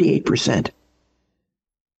 38%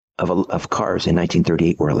 of cars in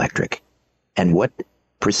 1938 were electric. And what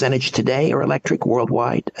percentage today are electric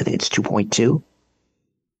worldwide? I think it's 2.2.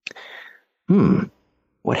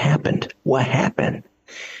 What happened?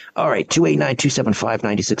 All right,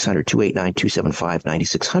 289-275-9600,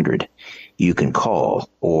 289-275-9600. You can call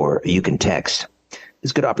or you can text.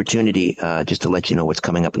 It's a good opportunity just to let you know what's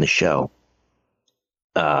coming up in the show.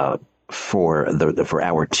 for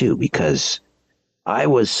hour two, because I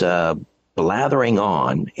was blathering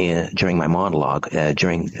on during my monologue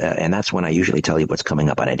and that's when I usually tell you what's coming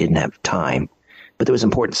up, and I didn't have time, but there was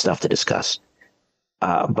important stuff to discuss.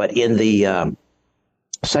 But in the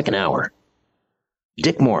second hour,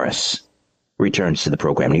 Dick Morris returns to the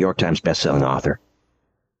program, New York Times bestselling author,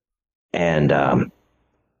 and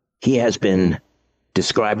he has been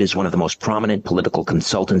described as one of the most prominent political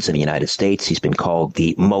consultants in the United States. He's been called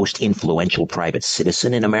the most influential private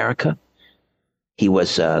citizen in America. He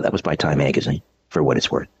was, that was by Time magazine, for what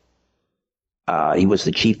it's worth. He was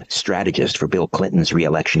the chief strategist for Bill Clinton's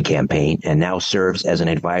re-election campaign and now serves as an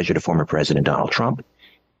advisor to former President Donald Trump.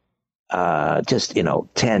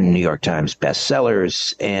 10 New York Times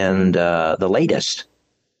bestsellers, and the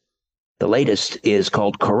latest is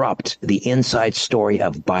called Corrupt, the Inside Story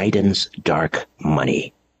of Biden's Dark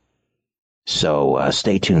Money. So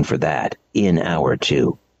stay tuned for that in hour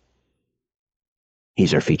two.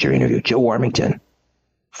 He's our feature interview. Joe Warmington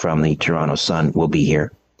from the Toronto Sun will be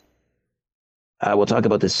here. We'll talk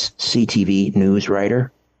about this CTV news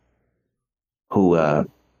writer who, I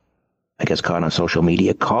guess, caught on social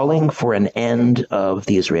media calling for an end of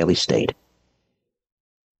the Israeli state.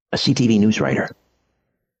 A CTV news writer.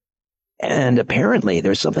 And apparently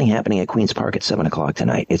there's something happening at Queen's Park at 7 o'clock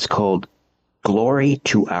tonight. It's called Glory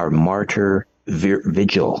to Our Martyr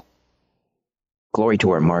Vigil. Glory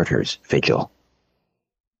to Our Martyrs Vigil.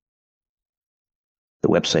 The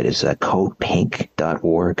website is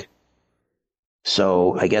codepink.org.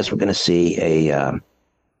 So I guess we're going to see a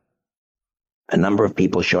number of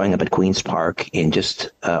people showing up at Queen's Park in just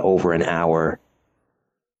over an hour,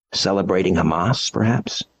 celebrating Hamas,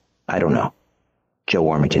 perhaps? I don't know. Joe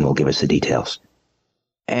Warmington will give us the details.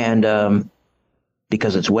 And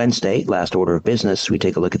because it's Wednesday, last order of business, we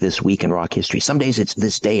take a look at this week in rock history. Some days it's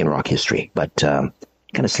this day in rock history, but kind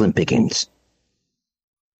of slim pickings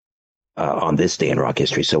on this day in rock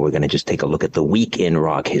history. So we're going to just take a look at the week in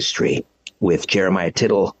rock history with Jeremiah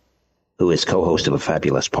Tittle, who is co-host of a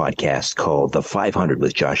fabulous podcast called The 500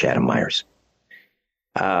 with Josh Adam Myers.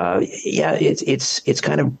 It's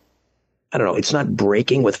kind of, I don't know, it's not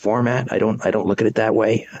breaking with format. I don't look at it that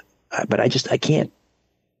way, but I can't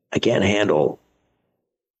handle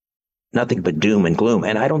nothing but doom and gloom.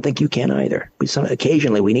 And I don't think you can either.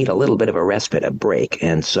 Occasionally we need a little bit of a respite, a break.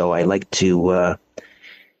 And so I like to,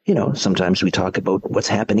 sometimes we talk about what's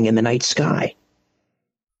happening in the night sky.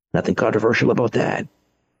 Nothing controversial about that.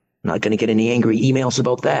 Not going to get any angry emails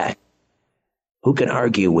about that. Who can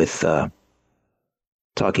argue with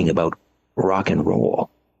talking about rock and roll?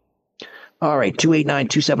 All right,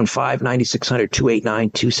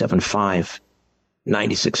 289-275-9600,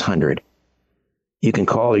 289-275-9600. You can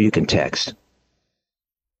call or you can text.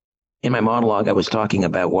 In my monologue, I was talking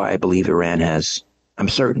about why I believe I'm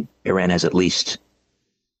certain Iran has at least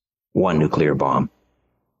one nuclear bomb.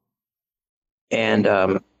 And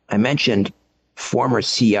I mentioned former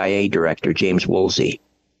CIA director James Woolsey.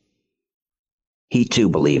 He too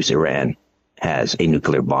believes Iran has a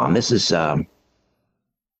nuclear bomb. This is a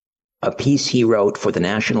piece he wrote for the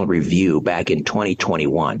National Review back in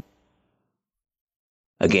 2021.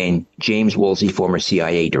 Again, James Woolsey, former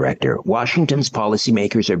CIA director. Washington's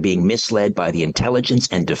policymakers are being misled by the intelligence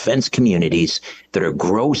and defense communities that are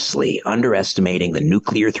grossly underestimating the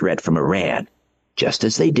nuclear threat from Iran, just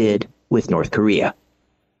as they did with North Korea.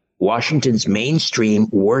 Washington's mainstream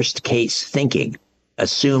worst-case thinking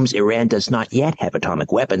assumes Iran does not yet have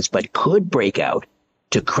atomic weapons, but could break out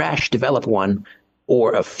to crash develop one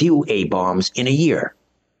or a few A-bombs in a year,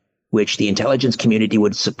 which the intelligence community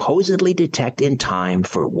would supposedly detect in time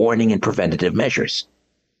for warning and preventative measures.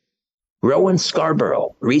 Rowan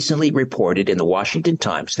Scarborough recently reported in the Washington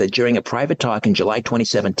Times that during a private talk in July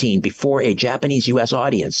 2017 before a Japanese-U.S.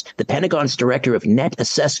 audience, the Pentagon's director of net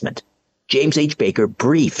assessment, James H. Baker,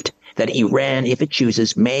 briefed that Iran, if it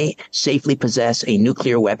chooses, may safely possess a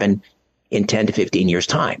nuclear weapon in 10 to 15 years'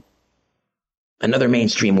 time. Another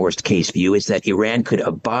mainstream worst-case view is that Iran could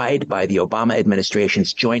abide by the Obama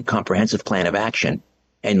administration's Joint Comprehensive Plan of Action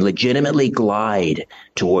and legitimately glide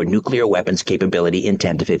toward nuclear weapons capability in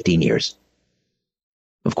 10 to 15 years.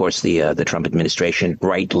 Of course, the Trump administration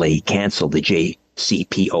rightly canceled the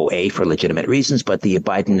JCPOA for legitimate reasons, but the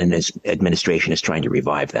Biden and his administration is trying to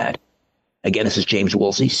revive that. Again, this is James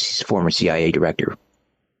Woolsey, former CIA director.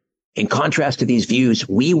 In contrast to these views,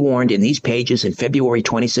 we warned in these pages in February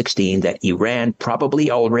 2016 that Iran probably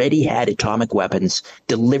already had atomic weapons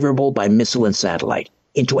deliverable by missile and satellite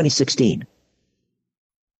in 2016.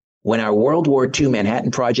 When our World War II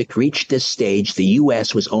Manhattan Project reached this stage, the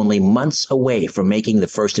U.S. was only months away from making the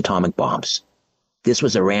first atomic bombs. This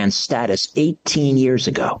was Iran's status 18 years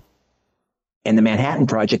ago. And the Manhattan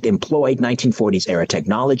Project employed 1940s-era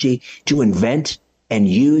technology to invent and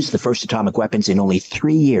use the first atomic weapons in only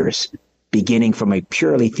 3 years, beginning from a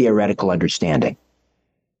purely theoretical understanding.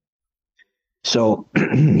 So,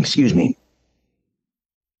 excuse me,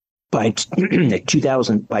 by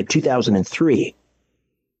 2003,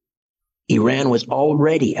 Iran was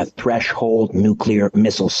already a threshold nuclear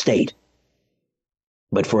missile state.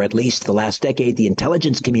 But for at least the last decade, the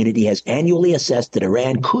intelligence community has annually assessed that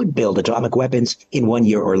Iran could build atomic weapons in 1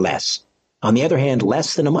 year or less. On the other hand,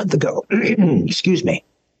 less than a month ago, excuse me.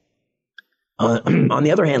 On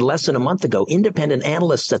the other hand, less than a month ago, independent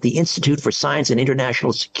analysts at the Institute for Science and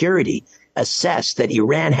International Security assessed that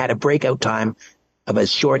Iran had a breakout time of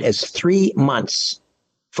as short as 3 months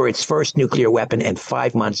for its first nuclear weapon and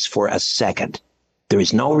 5 months for a second. There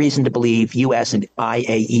is no reason to believe U.S. and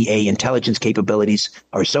IAEA intelligence capabilities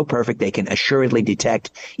are so perfect they can assuredly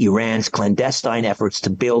detect Iran's clandestine efforts to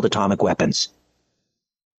build atomic weapons.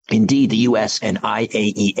 Indeed, the U.S. and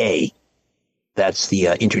IAEA, that's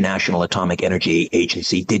the International Atomic Energy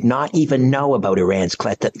Agency, did not even know about Iran's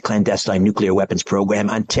clandestine nuclear weapons program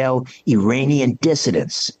until Iranian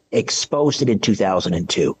dissidents exposed it in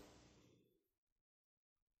 2002.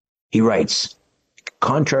 He writes,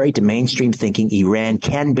 contrary to mainstream thinking, Iran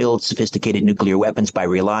can build sophisticated nuclear weapons by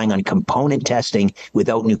relying on component testing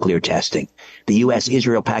without nuclear testing. The U.S.,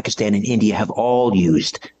 Israel, Pakistan, and India have all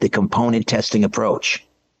used the component testing approach.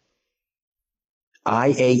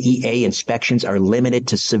 IAEA inspections are limited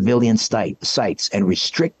to civilian sites and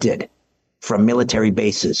restricted from military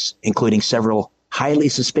bases, including several highly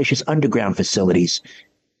suspicious underground facilities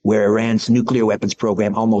where Iran's nuclear weapons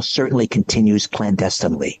program almost certainly continues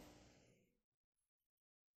clandestinely.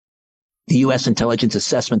 The U.S. intelligence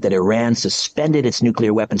assessment that Iran suspended its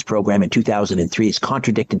nuclear weapons program in 2003 is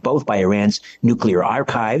contradicted both by Iran's nuclear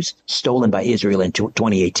archives, stolen by Israel in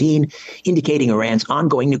 2018, indicating Iran's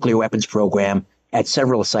ongoing nuclear weapons program at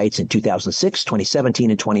several sites in 2006,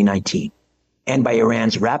 2017, and 2019, and by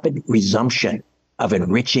Iran's rapid resumption of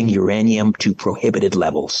enriching uranium to prohibited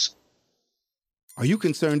levels. Are you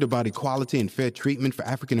concerned about equality and fair treatment for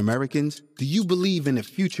African Americans? Do you believe in a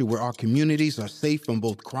future where our communities are safe from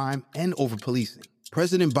both crime and over-policing?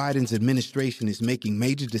 President Biden's administration is making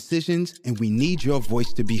major decisions, and we need your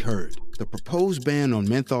voice to be heard. The proposed ban on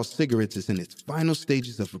menthol cigarettes is in its final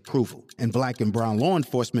stages of approval, and Black and brown law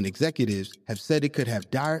enforcement executives have said it could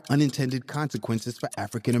have dire unintended consequences for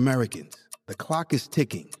African Americans. The clock is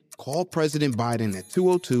ticking. Call President Biden at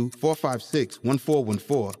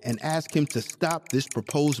 202-456-1414 and ask him to stop this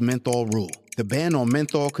proposed menthol rule. The ban on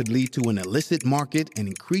menthol could lead to an illicit market and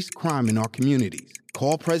increased crime in our communities.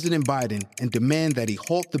 Call President Biden and demand that he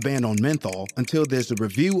halt the ban on menthol until there's a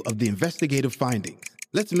review of the investigative findings.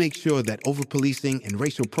 Let's make sure that over-policing and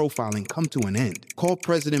racial profiling come to an end. Call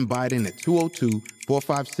President Biden at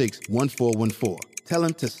 202-456-1414. Tell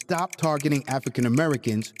him to stop targeting African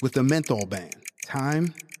Americans with a menthol ban.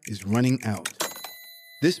 Time is running out.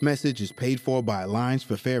 This message is paid for by Alliance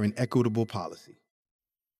for Fair and Equitable Policy.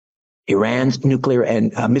 Iran's nuclear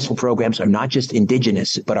and missile programs are not just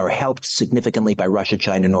indigenous, but are helped significantly by Russia,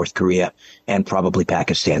 China, North Korea, and probably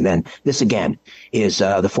Pakistan. Then this again is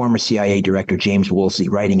the former CIA director James Woolsey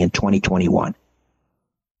writing in 2021.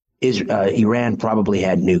 Iran probably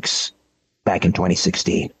had nukes back in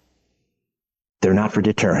 2016. They're not for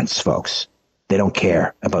deterrence, folks. They don't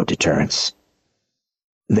care about deterrence.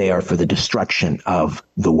 They are for the destruction of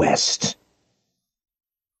the West.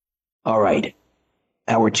 All right.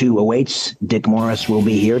 Hour 2 awaits. Dick Morris will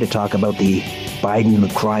be here to talk about the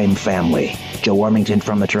Biden crime family. Joe Warmington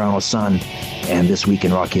from the Toronto Sun and This Week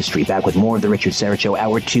in Rock History. Back with more of the Richard Syrett Show.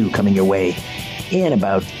 Hour 2 coming your way in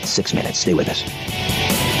about 6 minutes. Stay with us.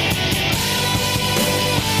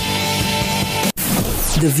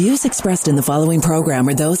 The views expressed in the following program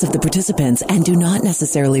are those of the participants and do not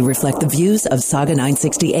necessarily reflect the views of Saga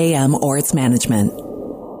 960 AM or its management.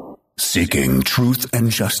 Seeking truth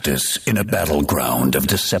and justice in a battleground of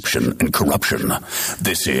deception and corruption.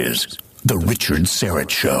 This is The Richard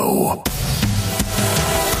Syrett Show.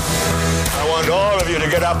 I want all of you to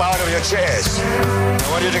get up out of your chairs. I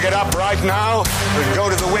want you to get up right now and go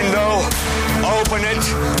to the window, open it,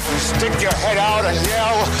 stick your head out and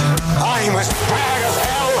yell, I'm as bad as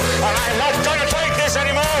hell, and I'm not going to take this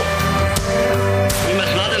anymore. We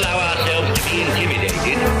must not allow ourselves to be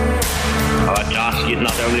intimidated. Our task is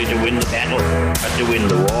not only to win the battle, but to win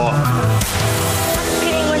the war. I'm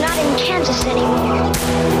feeling we're not in Kansas anymore.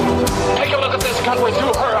 Take a look at this country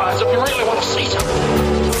through her eyes if you really want to see something.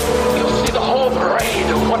 You'll see the whole parade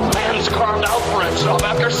of what man's carved out for himself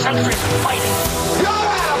after centuries of fighting. You're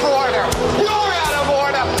out of order! You're out of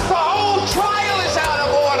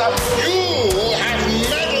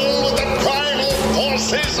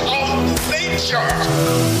future.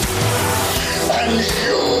 And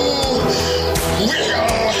you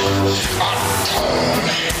will atone.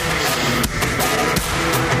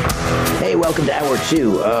 Hey, welcome to Hour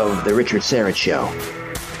 2 of The Richard Syrett Show.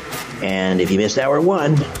 And if you missed Hour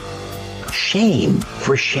 1, shame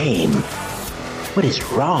for shame. What is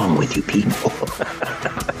wrong with you people?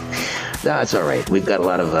 No, it's all right. We've got a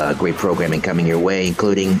lot of great programming coming your way,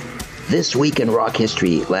 including This Week in Rock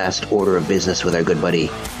History, last order of business with our good buddy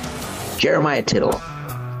Jeremiah Tittle.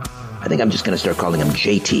 I think I'm just going to start calling him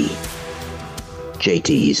JT. JT,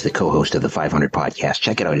 he's the co-host of the 500 podcast.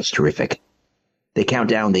 Check it out. It's terrific. They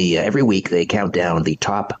count down every week they count down the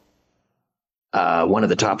top, one of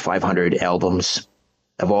the top 500 albums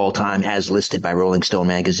of all time as listed by Rolling Stone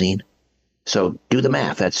magazine. So do the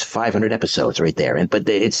math. That's 500 episodes right there. But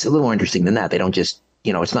it's a little more interesting than that. They don't just,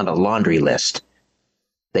 it's not a laundry list.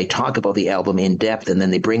 They talk about the album in depth, and then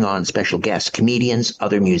they bring on special guests, comedians,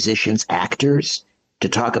 other musicians, actors, to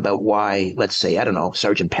talk about why, let's say, I don't know,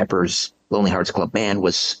 Sgt. Pepper's Lonely Hearts Club Band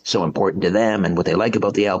was so important to them and what they like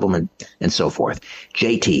about the album and so forth.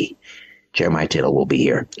 JT, Jeremiah Tittle, will be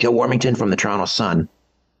here. Joe Warmington from the Toronto Sun.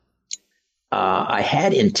 I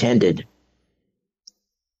had intended,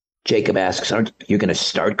 Jacob asks, aren't you going to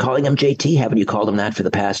start calling him JT? Haven't you called him that for the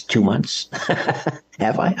past 2 months?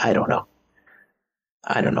 Have I? I don't know.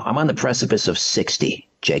 I'm on the precipice of 60.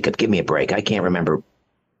 Jacob, give me a break. I can't remember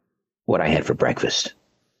what I had for breakfast.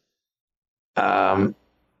 Joe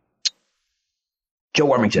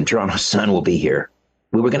Warmington, Toronto Sun, will be here.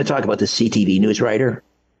 We were going to talk about the CTV news writer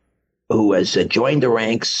who has joined the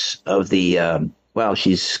ranks of the,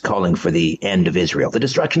 she's calling for the end of Israel, the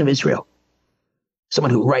destruction of Israel.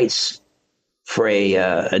 Someone who writes for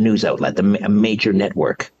a news outlet, a major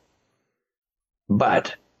network.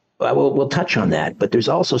 But we'll touch on that. But there's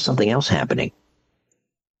also something else happening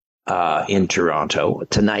in Toronto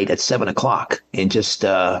tonight at 7 o'clock in just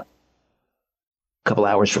a couple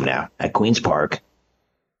hours from now at Queen's Park.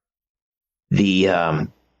 The,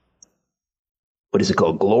 what is it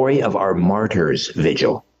called? Glory of Our Martyrs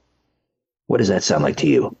Vigil. What does that sound like to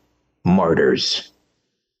you? Martyrs.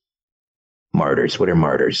 Martyrs. What are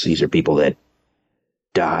martyrs? These are people that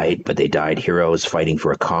died, but they died heroes fighting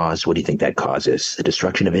for a cause. What do you think that cause is? The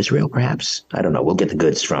destruction of Israel, perhaps? I don't know. We'll get the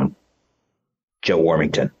goods from Joe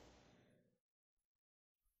Warmington.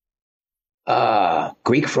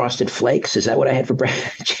 Greek frosted flakes. Is that what I had for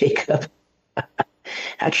breakfast, Jacob?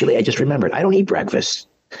 Actually, I just remembered. I don't eat breakfast.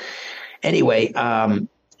 Anyway,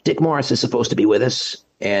 Dick Morris is supposed to be with us,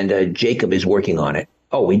 and Jacob is working on it.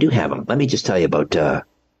 Oh, we do have him. Let me just tell you about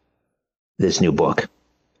this new book.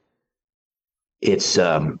 It's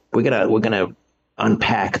we're gonna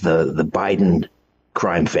unpack the Biden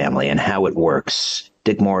crime family and how it works.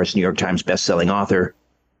 Dick Morris, New York Times bestselling author,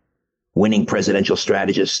 winning presidential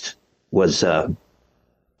strategist, was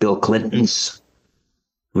Bill Clinton's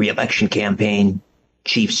re-election campaign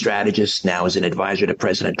chief strategist, now is an advisor to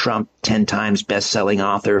President Trump, 10 times best-selling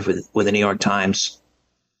author with the New York Times,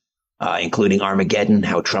 including Armageddon,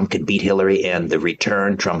 How Trump Could Beat Hillary, and The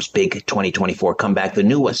Return, Trump's big 2024 comeback. The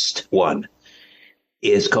newest one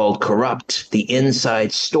is called Corrupt, the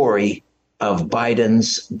Inside Story of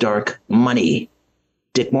Biden's Dark Money.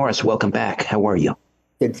 Dick Morris, welcome back. How are you?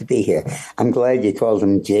 Good to be here. I'm glad you called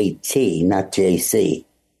him JT, not JC.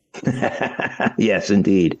 Yes,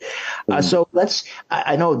 indeed. So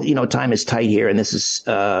I know, time is tight here, and this is,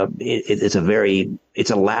 it's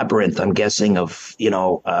a labyrinth, I'm guessing, of,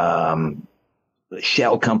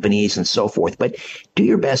 shell companies and so forth. But do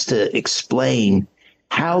your best to explain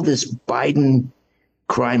how this Biden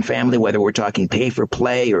crime family, whether we're talking pay for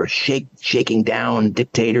play or shaking down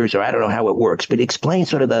dictators, or I don't know how it works, but explain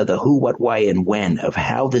sort of the who, what, why, and when of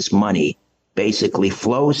how this money basically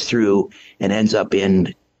flows through and ends up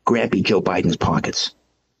in Grampy Joe Biden's pockets.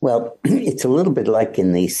 Well, it's a little bit like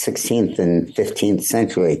in the 16th and 15th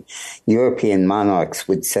century. European monarchs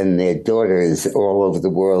would send their daughters all over the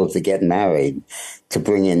world to get married, to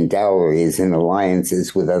bring in dowries and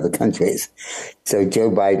alliances with other countries. So Joe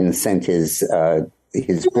Biden sent his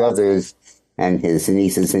brothers and his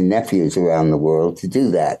nieces and nephews around the world to do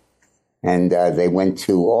that. And they went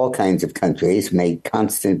to all kinds of countries, made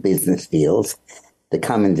constant business deals. The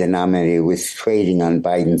common denominator was trading on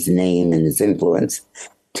Biden's name and his influence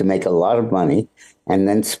to make a lot of money, and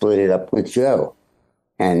then split it up with Joe.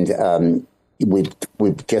 And we've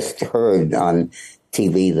just heard on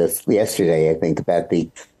TV yesterday, I think, about the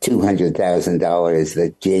 $200,000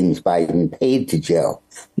 that James Biden paid to Joe.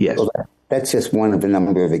 Yes. Well, that's just one of a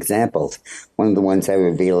number of examples. One of the ones I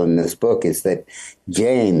reveal in this book is that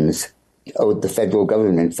James owed the federal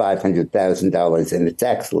government $500,000 in a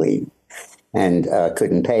tax lien and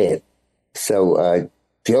couldn't pay it. So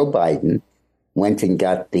Joe Biden went and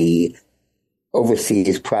got the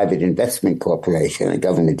Overseas Private Investment Corporation, a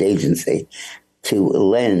government agency, to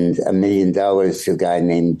lend $1 million to a guy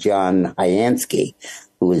named John Hyansky,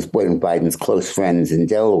 who was one of Biden's close friends in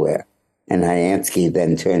Delaware. And Hyansky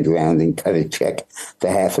then turned around and cut a check for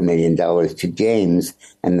 $500,000 to James,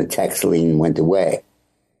 and the tax lien went away.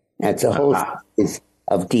 That's a whole series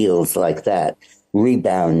of deals like that,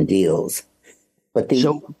 rebound deals. But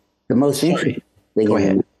the most interesting thing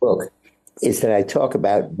in the book is that I talk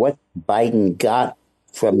about what Biden got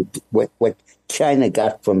from what China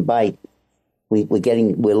got from Biden.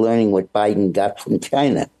 We're learning what Biden got from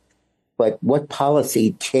China. But what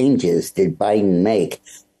policy changes did Biden make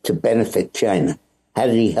to benefit China? How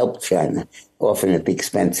did he help China, often at the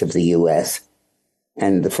expense of the U.S.?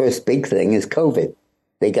 And the first big thing is COVID.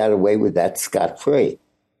 They got away with that scot-free,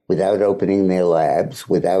 without opening their labs,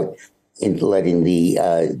 without letting the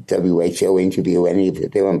WHO interview any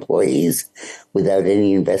of their employees, without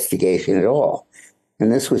any investigation at all.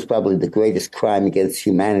 And this was probably the greatest crime against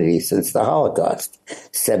humanity since the Holocaust.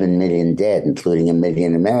 7 million dead, including 1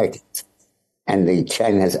 million Americans. And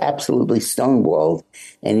China has absolutely stonewalled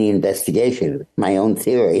any investigation. My own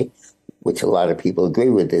theory, which a lot of people agree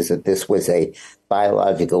with, is that this was a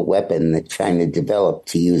biological weapon that China developed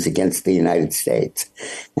to use against the United States.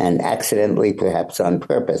 And accidentally, perhaps on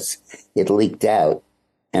purpose, it leaked out.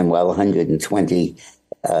 And while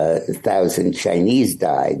 120,000 Chinese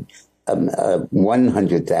died,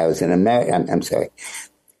 100,000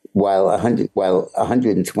 while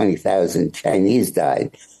 120,000 Chinese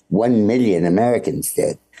died, 1 million Americans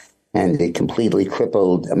did. And it completely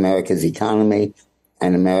crippled America's economy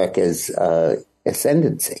and America's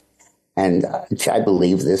ascendancy. And I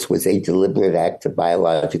believe this was a deliberate act of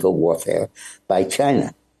biological warfare by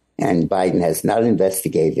China. And Biden has not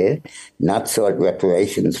investigated it, not sought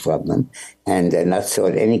reparations from them, and not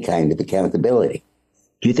sought any kind of accountability.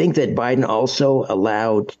 Do you think that Biden also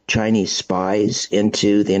allowed Chinese spies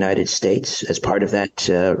into the United States as part of that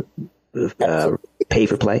pay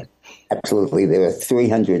for play? Absolutely. There are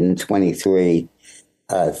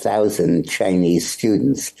 323,000 Chinese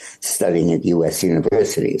students studying at U.S.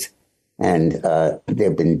 universities. And there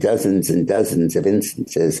have been dozens and dozens of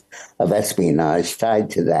instances of espionage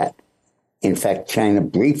tied to that. In fact, China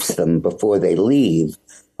briefs them before they leave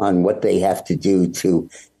on what they have to do to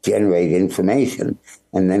generate information.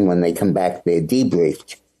 And then when they come back, they're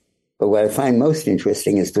debriefed. But what I find most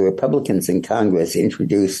interesting is the Republicans in Congress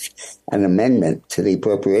introduced an amendment to the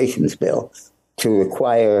appropriations bill to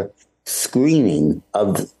require screening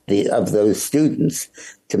of those students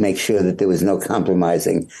to make sure that there was no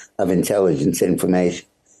compromising of intelligence information,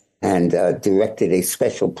 and directed a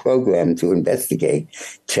special program to investigate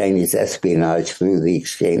Chinese espionage through the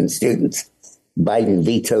exchange students. Biden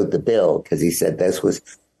vetoed the bill because he said this was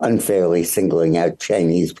unfairly singling out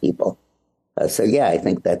Chinese people. So, yeah, I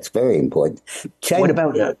think that's very important. What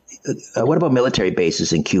about military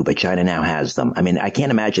bases in Cuba? China now has them. I mean, I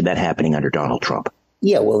can't imagine that happening under Donald Trump.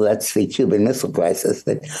 Yeah, well, that's the Cuban Missile Crisis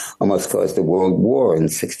that almost caused a world war in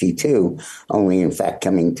 '62, only in fact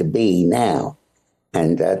coming to be now.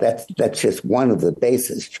 And that's just one of the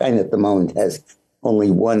bases. China at the moment has only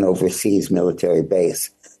one overseas military base,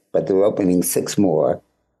 but they're opening 6 more.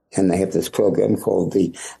 And they have this program called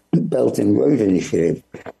the Belt and Road Initiative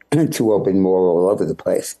to open more all over the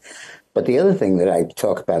place. But the other thing that I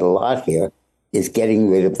talk about a lot here is getting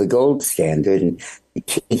rid of the gold standard and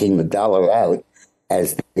kicking the dollar out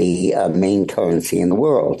as the main currency in the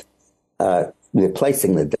world,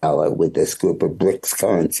 replacing the dollar with this group of BRICS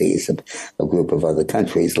currencies, a group of other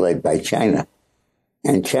countries led by China.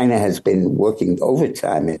 And China has been working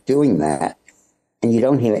overtime at doing that. And you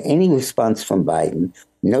don't hear any response from Biden,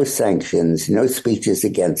 no sanctions, no speeches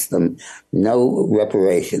against them, no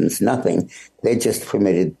reparations, nothing. They're just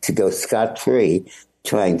permitted to go scot-free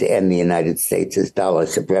trying to end the United States' dollar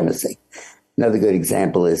supremacy. Another good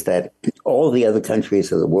example is that all the other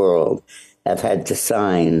countries of the world have had to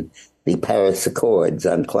sign the Paris Accords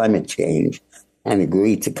on climate change and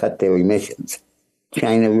agree to cut their emissions.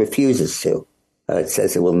 China refuses to. It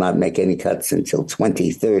says it will not make any cuts until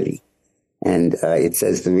 2030. And it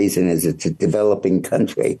says the reason is it's a developing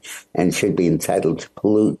country and should be entitled to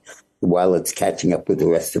pollute while it's catching up with the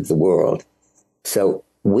rest of the world. So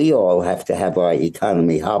we all have to have our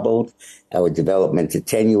economy hobbled, our development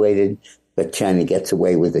attenuated, but China gets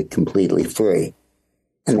away with it completely free.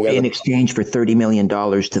 And in exchange for $30 million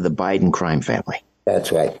to the Biden crime family.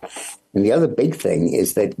 That's right. And the other big thing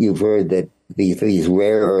is that you've heard that these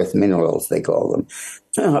rare earth minerals, they call them,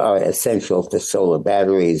 are essential for solar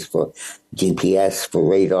batteries, for GPS, for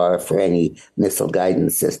radar, for any missile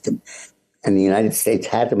guidance system. and the United States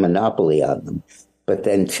had a monopoly on them. But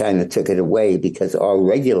then China took it away because our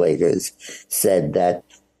regulators said that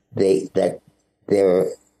they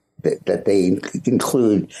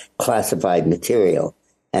include classified material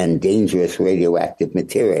and dangerous radioactive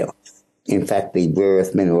material. In fact, the rare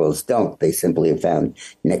earth minerals don't. They simply are found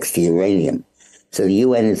next to uranium. So the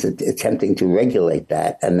UN is attempting to regulate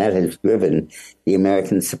that, and that has driven the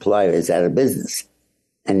American suppliers out of business.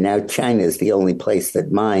 And now China is the only place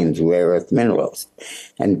that mines rare earth minerals.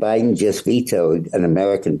 And Biden just vetoed an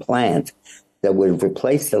American plant that would have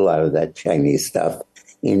replaced a lot of that Chinese stuff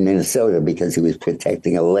in Minnesota because he was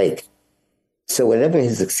protecting a lake. So whatever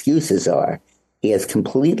his excuses are, he has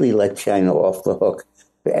completely let China off the hook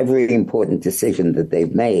for every important decision that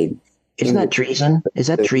they've made. Isn't that treason? Is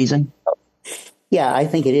that treason? Yeah, I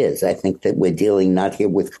think it is. I think that we're dealing not here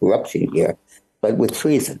with corruption here, but with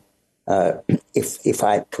treason.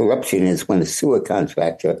 Corruption is when a sewer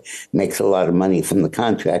contractor makes a lot of money from the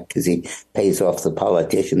contract because he pays off the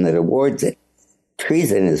politician that awards it.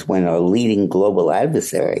 Treason is when our leading global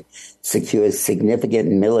adversary secures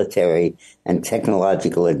significant military and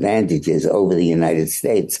technological advantages over the United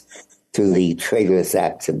States through the traitorous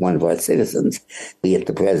acts of one of our citizens, be it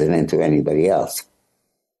the president or anybody else.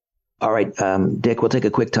 All right, Dick, we'll take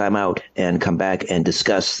a quick time out and come back and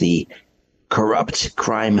discuss the corrupt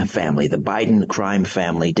crime family, the Biden crime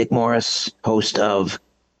family. Dick Morris, host of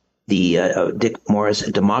the Dick Morris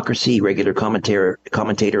Democracy, regular commentator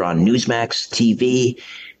on Newsmax TV,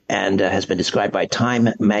 and has been described by Time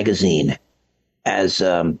magazine as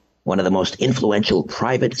one of the most influential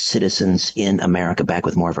private citizens in America. Back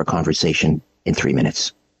with more of our conversation in 3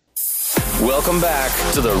 minutes. Welcome back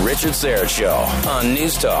to the Richard Syrett Show on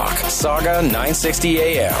News Talk, Saga 960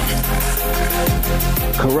 AM.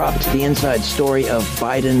 Corrupt, the inside story of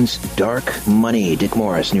Biden's dark money. Dick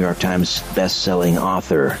Morris, New York Times best-selling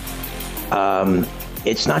author.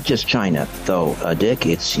 It's not just China, though, Dick.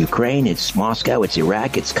 It's Ukraine, it's Moscow, it's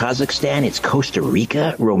Iraq, it's Kazakhstan, it's Costa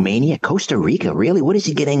Rica, Romania. Costa Rica, really? What is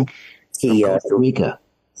he getting from Costa Rica?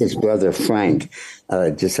 His brother, Frank,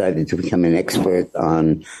 decided to become an expert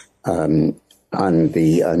on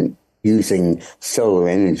using solar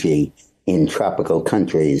energy in tropical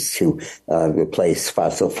countries to replace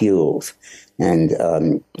fossil fuels, and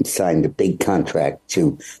signed a big contract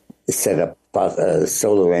to set up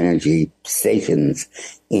solar energy stations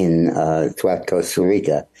in throughout Costa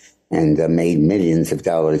Rica, and made millions of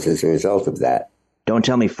dollars as a result of that. Don't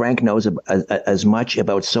tell me Frank knows as much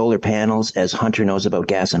about solar panels as Hunter knows about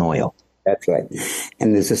gas and oil. That's right.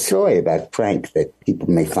 And there's a story about Frank that people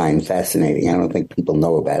may find fascinating. I don't think people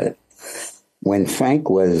know about it. When Frank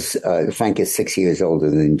is 6 years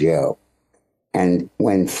older than Joe. And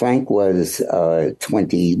when Frank was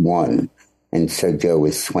 21, and so Joe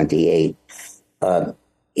was 28,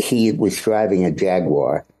 he was driving a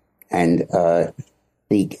Jaguar. And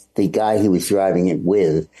the guy he was driving it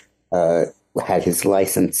with had his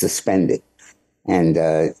license suspended. And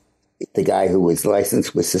the guy whose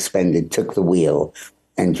license was suspended took the wheel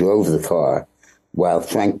and drove the car while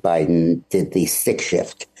Frank Biden did the stick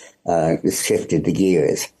shift, shifted the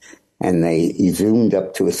gears. And they zoomed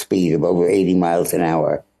up to a speed of over 80 miles an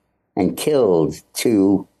hour and killed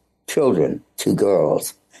 2 children, 2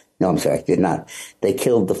 girls. No, I'm sorry, did not. They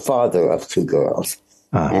killed the father of 2 girls.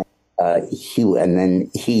 And then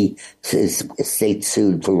his estate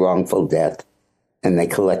sued for wrongful death, and they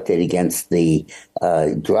collected against the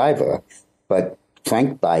driver. But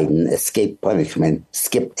Frank Biden escaped punishment,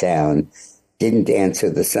 skipped town, didn't answer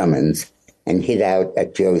the summons, and hid out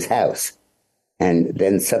at Joe's house. And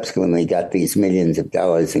then subsequently got these millions of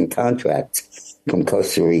dollars in contracts from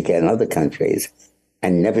Costa Rica and other countries,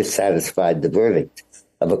 and never satisfied the verdict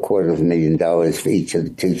of $250,000 for each of the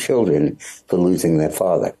 2 children for losing their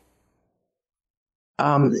father.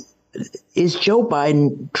 Is Joe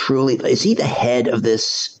Biden truly, is he the head of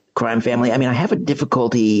this crime family? I mean, I have a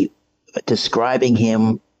difficulty describing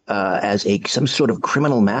him as some sort of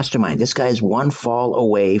criminal mastermind. This guy is one fall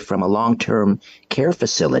away from a long-term care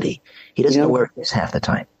facility. He doesn't know where he is half the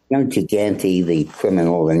time. Gigante, the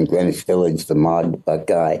criminal in Greenwich Village, the mod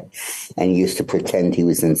guy, and he used to pretend he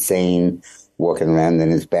was insane, walking around in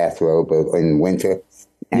his bathrobe in winter.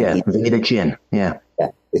 And the chin. Yeah,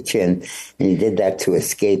 the chin. And he did that to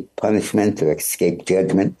escape punishment or escape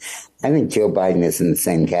judgment. I think Joe Biden is in the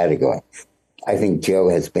same category. I think Joe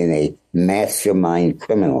has been a mastermind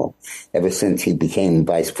criminal ever since he became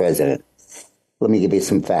vice president. Let me give you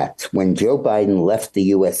some facts. When Joe Biden left the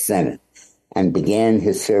U.S. Senate and began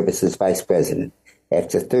his service as vice president,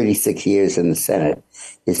 After 36 years in the Senate,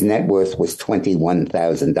 his net worth was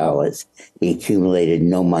 $21,000. He accumulated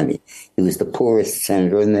no money. He was the poorest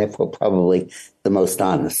senator and therefore probably the most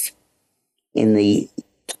honest. In the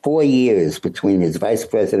 4 years between his vice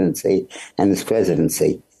presidency and his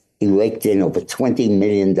presidency, he raked in over $20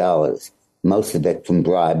 million, most of it from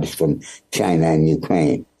bribes from China and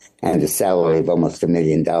Ukraine, and a salary of almost $1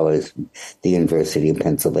 million from the University of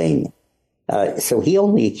Pennsylvania. So he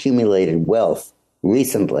only accumulated wealth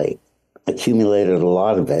recently, accumulated a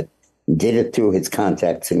lot of it, did it through his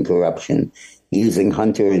contacts and corruption, using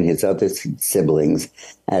Hunter and his other siblings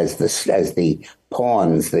as the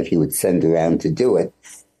pawns that he would send around to do it.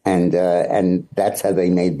 And that's how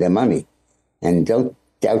they made their money. And don't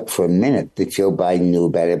doubt for a minute that Joe Biden knew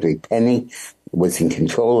about every penny, was in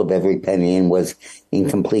control of every penny, and was in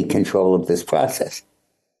complete control of this process.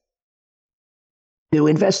 Do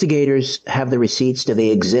investigators have the receipts? Do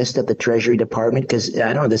they exist at the Treasury Department? Because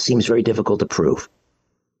I don't know, this seems very difficult to prove.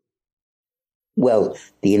 Well,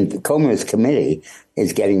 the Comer's committee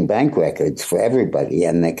is getting bank records for everybody,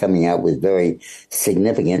 and they're coming out with very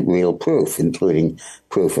significant real proof, including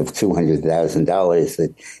proof of $200,000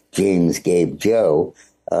 that James gave Joe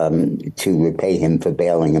to repay him for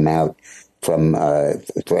bailing him out from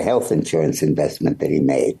for a health insurance investment that he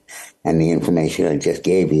made, and the information I just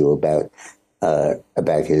gave you about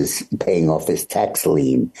his paying off his tax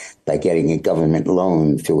lien by getting a government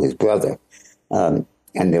loan through his brother.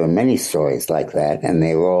 And there are many stories like that, and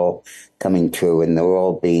they're all coming true, and they're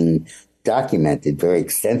all being documented very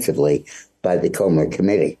extensively by the Comer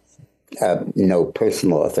Committee. No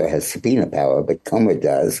personal author has subpoena power, but Comer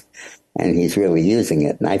does, and he's really using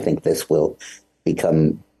it. And I think this will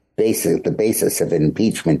become the basis of an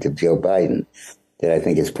impeachment of Joe Biden that I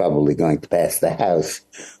think is probably going to pass the House,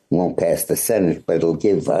 won't pass the Senate, but it'll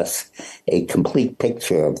give us a complete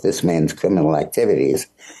picture of this man's criminal activities,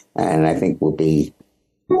 and I think will be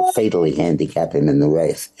fatally handicap him in the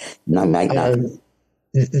race.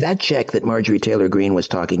 That check that Marjorie Taylor Greene was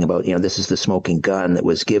talking about, this is the smoking gun that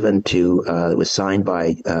was given to, it was signed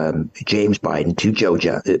by James Biden to Joe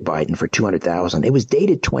Biden for $200,000. It was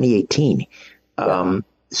dated 2018.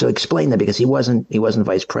 So explain that, because he wasn't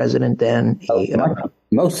vice president then.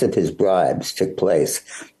 Most of his bribes took place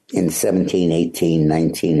in 17, 18,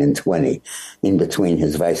 19, and 20, in between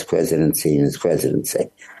his vice presidency and his presidency.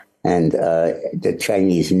 And the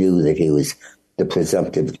Chinese knew that he was the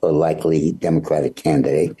presumptive or likely Democratic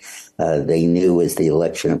candidate. They knew as the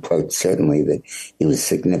election approached, certainly, that he was a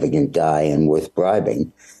significant guy and worth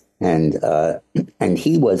bribing. And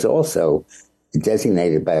he was also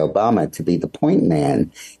designated by Obama to be the point man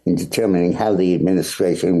in determining how the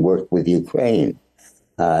administration worked with Ukraine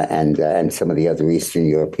and some of the other Eastern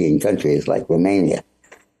European countries like Romania.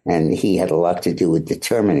 And he had a lot to do with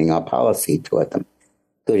determining our policy toward them.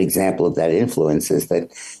 Good example of that influence is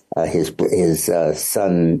that his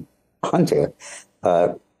son Hunter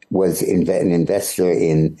was an investor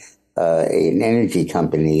in an energy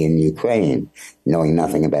company in Ukraine, knowing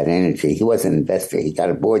nothing about energy. He wasn't an investor; he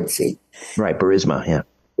got a board seat. Right, Burisma, yeah.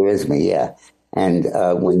 Burisma, yeah. And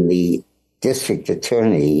when the district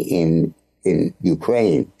attorney in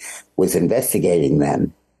Ukraine was investigating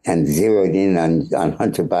them and zeroed in on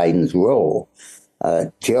Hunter Biden's role,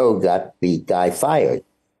 Joe got the guy fired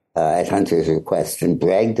at Hunter's request and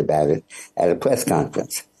bragged about it at a press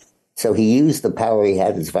conference. So he used the power he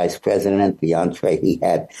had as vice president, the entree he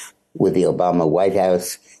had with the Obama White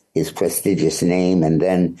House, his prestigious name, and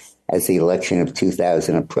then as the election of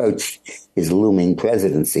 2000 approached, his looming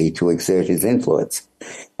presidency to exert his influence.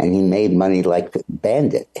 And he made money like a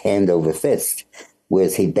bandit, hand over fist,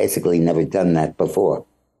 whereas he'd basically never done that before.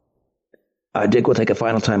 Dick, we'll take a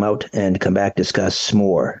final time out and come back, discuss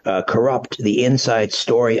more. Corrupt, the inside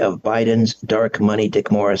story of Biden's dark money.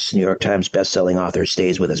 Dick Morris, New York Times bestselling author,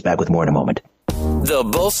 stays with us. Back with more in a moment. The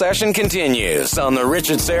bull session continues on The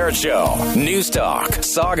Richard Syrett Show. News Talk,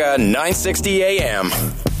 Saga 960 AM.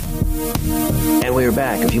 And we're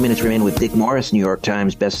back. A few minutes remain with Dick Morris, New York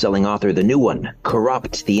Times bestselling author. The new one,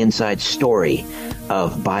 Corrupt, the inside story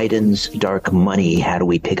of Biden's dark money. How do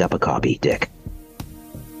we pick up a copy, Dick?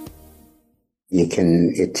 You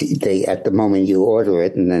can, at the moment you order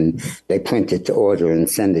it, and then they print it to order and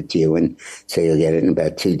send it to you, and so you'll get it in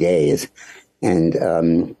about 2 days. And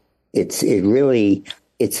it's the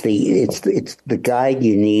guide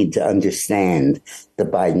you need to understand the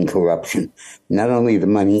Biden corruption. Not only the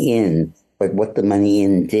money in, but what the money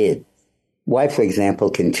in did. Why, for example,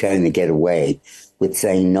 can China get away with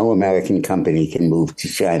saying no American company can move to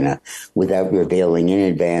China without revealing in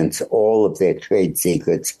advance all of their trade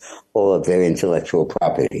secrets, all of their intellectual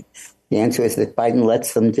property? The answer is that Biden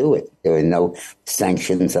lets them do it. There are no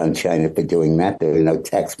sanctions on China for doing that. There are no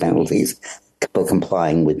tax penalties for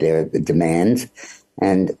complying with their demands.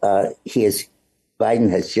 And Biden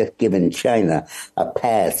has just given China a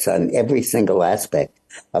pass on every single aspect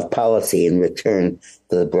of policy in return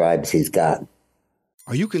for the bribes he's got.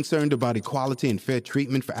 Are you concerned about equality and fair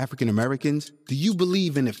treatment for African Americans? Do you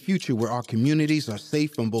believe in a future where our communities are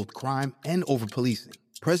safe from both crime and over-policing?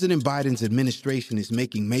 President Biden's administration is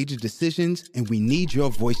making major decisions, and we need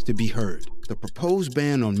your voice to be heard. The proposed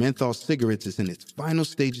ban on menthol cigarettes is in its final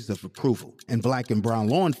stages of approval, and Black and brown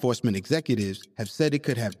law enforcement executives have said it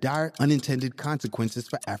could have dire unintended consequences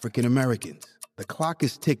for African Americans. The clock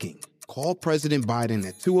is ticking. Call President Biden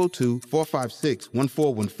at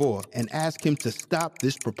 202-456-1414 and ask him to stop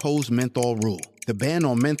this proposed menthol rule. The ban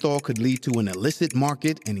on menthol could lead to an illicit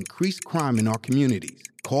market and increased crime in our communities.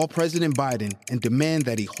 Call President Biden and demand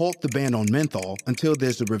that he halt the ban on menthol until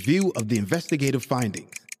there's a review of the investigative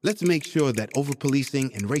findings. Let's make sure that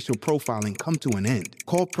over-policing and racial profiling come to an end.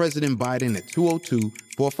 Call President Biden at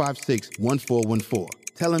 202-456-1414.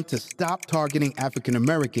 Tell him to stop targeting African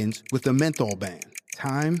Americans with a menthol ban.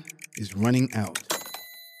 Time is running out.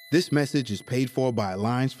 This message is paid for by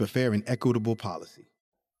Alliance for Fair and Equitable Policy.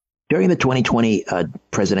 During the 2020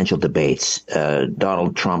 presidential debates,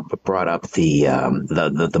 Donald Trump brought up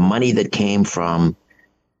the money that came from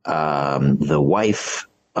the wife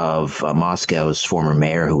of Moscow's former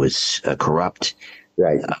mayor, who was corrupt,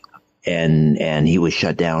 right? And he was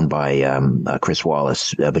shut down by Chris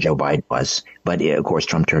Wallace, but Joe Biden was. But of course,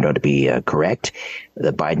 Trump turned out to be correct.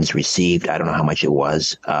 The Bidens received, I don't know how much it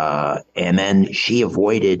was, and then she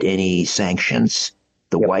avoided any sanctions.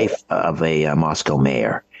 The wife of a Moscow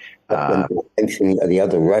mayor. The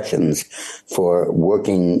other Russians for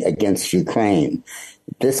working against Ukraine.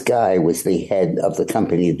 This guy was the head of the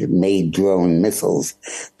company that made drone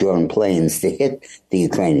planes to hit the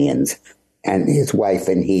Ukrainians. And his wife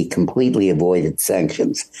and he completely avoided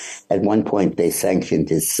sanctions. At one point, they sanctioned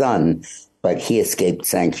his son, but he escaped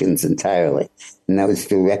sanctions entirely. And that was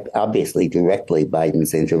obviously directly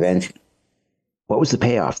Biden's intervention. What was the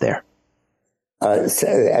payoff there? So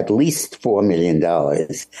at least $4 million.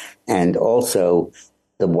 And also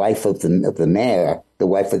the wife of the mayor, the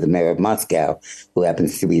wife of the mayor of Moscow, who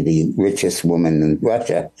happens to be the richest woman in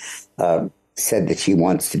Russia, said that she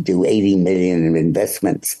wants to do $80 million in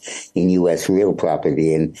investments in U.S. real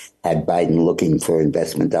property and had Biden looking for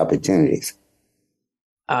investment opportunities.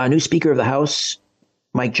 New Speaker of the House,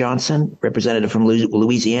 Mike Johnson, representative from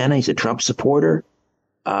Louisiana. He's a Trump supporter.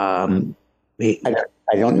 I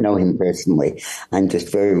don't know him personally. I'm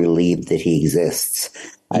just very relieved that he exists.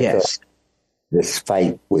 I thought this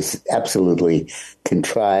fight was absolutely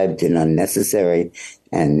contrived and unnecessary,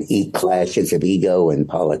 and clashes of ego and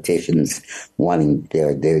politicians wanting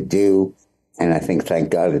their due. And I think, thank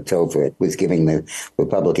God, it's over. It was giving the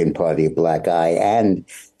Republican Party a black eye and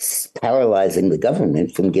paralyzing the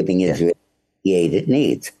government from giving Israel the aid it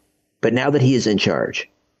needs. But now that he is in charge,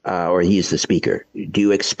 or he is the speaker, do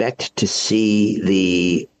you expect to see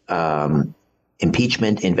the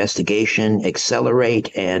impeachment investigation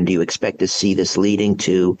accelerate? And do you expect to see this leading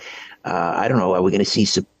to, I don't know, are we going to see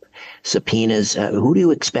subpoenas? Who do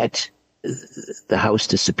you expect the House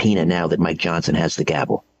to subpoena now that Mike Johnson has the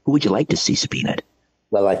gavel? Who would you like to see subpoenaed?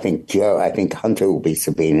 Well, I think Hunter will be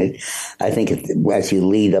subpoenaed. I think as you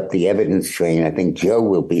lead up the evidence train, I think Joe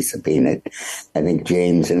will be subpoenaed. I think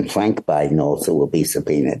James and Frank Biden also will be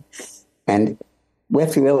subpoenaed. And we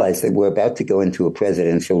have to realize that we're about to go into a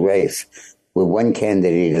presidential race where one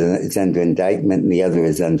candidate is under indictment and the other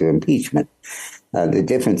is under impeachment. The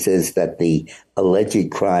difference is that the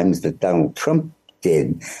alleged crimes that Donald Trump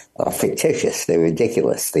did are fictitious. They're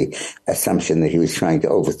ridiculous. The assumption that he was trying to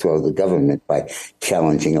overthrow the government by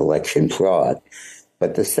challenging election fraud.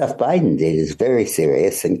 But the stuff Biden did is very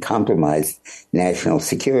serious and compromised national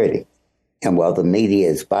security. And while the media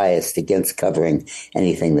is biased against covering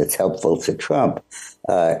anything that's helpful to Trump,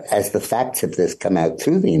 as the facts of this come out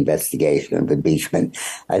through the investigation of impeachment,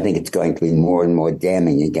 I think it's going to be more and more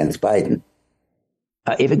damning against Biden.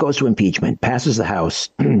 If it goes to impeachment, passes the House,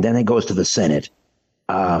 then it goes to the Senate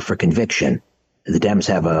for conviction. The Dems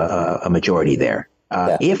have a majority there.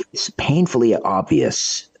 If it's painfully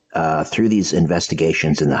obvious through these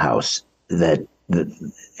investigations in the House that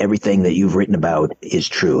everything that you've written about is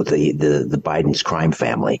true, the Biden's crime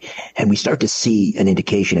family, and we start to see an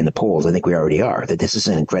indication in the polls, I think we already are, that this is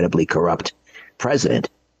an incredibly corrupt president,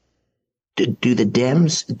 do the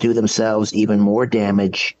Dems do themselves even more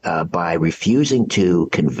damage by refusing to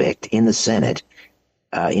convict in the Senate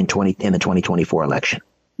in the 2024 election?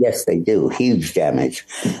 Yes, they do. Huge damage.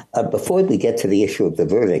 Before we get to the issue of the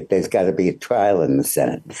verdict, there's got to be a trial in the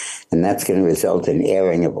Senate. And that's going to result in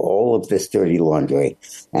airing of all of this dirty laundry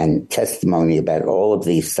and testimony about all of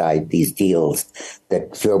these deals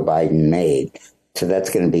that Joe Biden made. So that's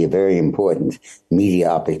going to be a very important media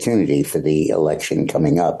opportunity for the election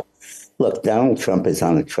coming up. Look, Donald Trump is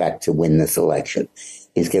on a track to win this election.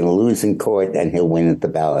 He's going to lose in court and he'll win at the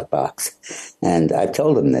ballot box. And I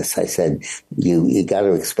told him this. I said, you got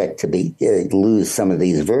to expect to lose some of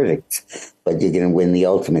these verdicts, but you're going to win the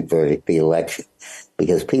ultimate verdict, the election,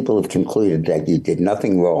 because people have concluded that you did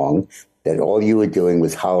nothing wrong, that all you were doing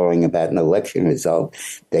was hollering about an election result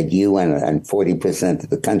that you and 40% of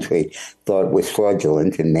the country thought was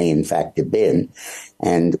fraudulent and may in fact have been.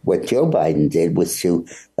 And what Joe Biden did was to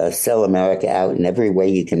sell America out in every way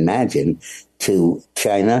you can imagine to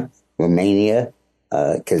China, Romania,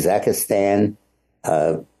 Kazakhstan,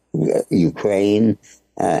 Ukraine,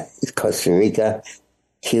 Costa Rica,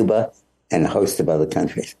 Cuba, and a host of other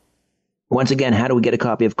countries. Once again, how do we get a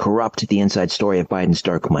copy of Corrupt, the inside story of Biden's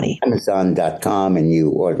dark money? Amazon.com, and you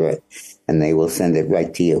order it, and they will send it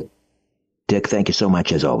right to you. Dick, thank you so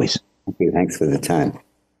much, as always. Thank you. Thanks for the time.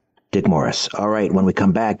 Dick Morris. All right, when we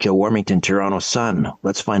come back, Joe Warmington, Toronto Sun.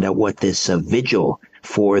 Let's find out what this vigil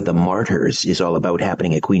for the martyrs is all about,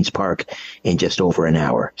 happening at Queen's Park in just over an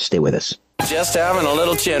hour. Stay with us. Just having a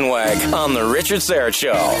little chin wag on The Richard Syrett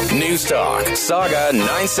Show. News Talk, Saga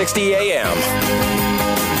 960 AM.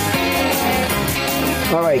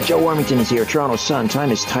 All right, Joe Warmington is here, Toronto Sun.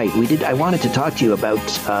 Time is tight. I wanted to talk to you about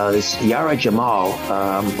this Yara Jamal,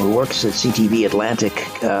 who works at CTV Atlantic,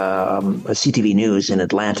 CTV News in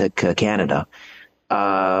Atlantic, Canada.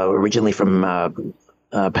 Originally from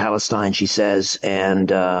Palestine, she says, and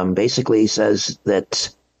basically says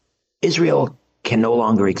that Israel can no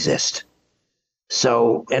longer exist.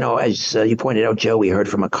 So, as you pointed out, Joe, we heard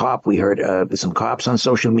from a cop. We heard some cops on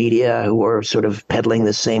social media who were sort of peddling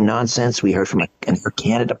the same nonsense. We heard from an Air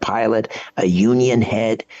Canada pilot, a union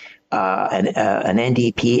head, an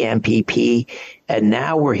NDP MPP. And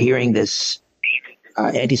now we're hearing this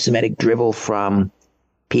anti-Semitic drivel from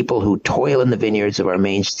people who toil in the vineyards of our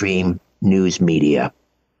mainstream news media.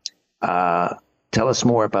 Tell us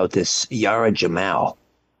more about this Yara Jamal.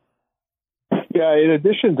 Yeah, in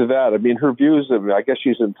addition to that, I mean, her views, I guess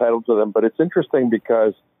she's entitled to them, but it's interesting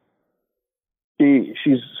because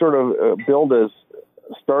she's sort of billed as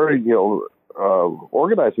starting,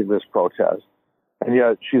 organizing this protest, and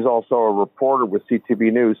yet she's also a reporter with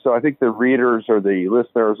CTV News. So I think the readers or the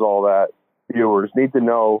listeners, all that, viewers, need to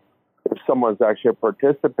know if someone's actually a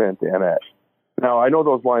participant in it. Now, I know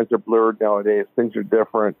those lines are blurred nowadays. Things are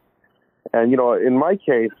different. And, in my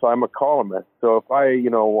case, I'm a columnist. So if I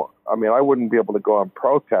wouldn't be able to go on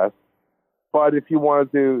protest. But if you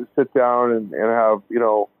wanted to sit down and have,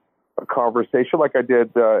 a conversation like I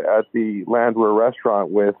did at the Landwehr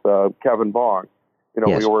restaurant with Kevin Bong,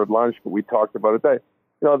 yes. We ordered lunch, but we talked about it.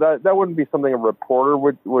 That wouldn't be something a reporter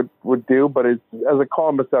would do. But as a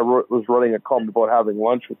columnist that was running a column about having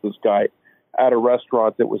lunch with this guy at a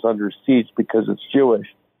restaurant that was under siege because it's Jewish.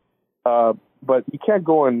 But you can't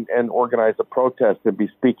go and organize a protest and be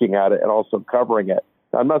speaking at it and also covering it.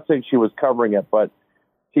 I'm not saying she was covering it, but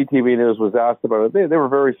CTV News was asked about it. They were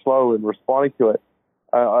very slow in responding to it.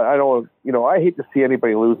 I don't, I hate to see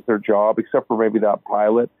anybody lose their job, except for maybe that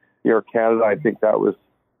pilot, Air Canada. I think that was,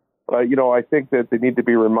 I think that they need to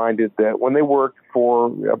be reminded that when they work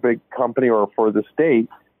for a big company or for the state,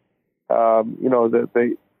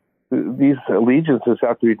 that these allegiances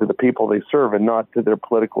have to be to the people they serve and not to their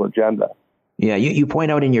political agenda. Yeah, you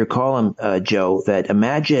point out in your column, Joe, that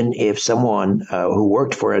imagine if someone who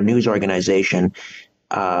worked for a news organization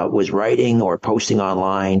was writing or posting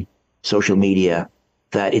online, social media,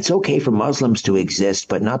 that it's okay for Muslims to exist,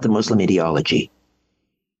 but not the Muslim ideology.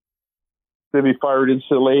 They'd be fired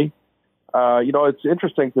instantly. It's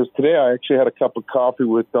interesting because today I actually had a cup of coffee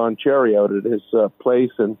with Don Cherry out at his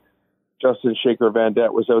place, and Justin Shaker Van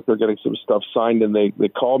Dett was out there getting some stuff signed, and they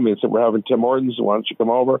called me and said, we're having Tim Hortons, why don't you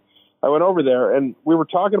come over? I went over there, and we were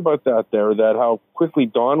talking about that how quickly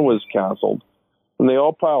Don was canceled, and they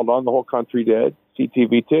all piled on. The whole country did,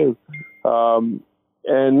 CTV too.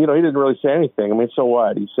 And, he didn't really say anything. I mean, so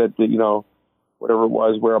what? He said that, whatever it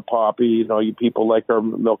was, we're a poppy, you people like our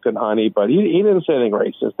milk and honey, but he didn't say anything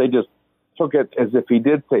racist. They just took it as if he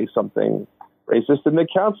did say something racist, and they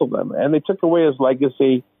canceled him, and they took away his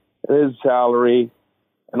legacy and his salary,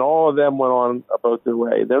 and all of them went on about their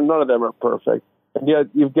way. None of them are perfect. And yet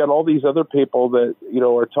you've got all these other people that,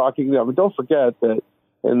 are talking. I mean, don't forget that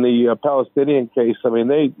in the Palestinian case, I mean,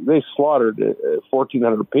 they slaughtered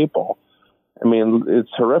 1,400 people. I mean,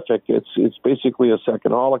 it's horrific. It's basically a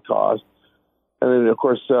second Holocaust. And then, of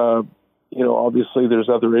course, obviously there's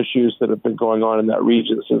other issues that have been going on in that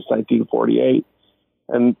region since 1948.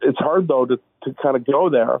 And it's hard, though, to kind of go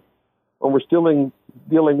there when we're still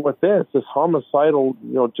dealing with this homicidal,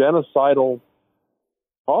 genocidal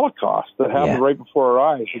Holocaust that happened right before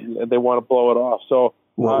our eyes, and they want to blow it off. So,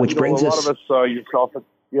 which brings us, a lot of us,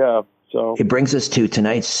 So it brings us to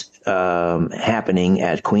tonight's happening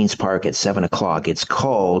at Queen's Park at 7:00. It's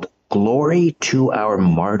called "Glory to Our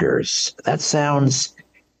Martyrs." That sounds,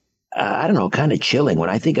 I don't know, kind of chilling. When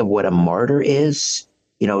I think of what a martyr is,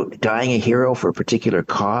 dying a hero for a particular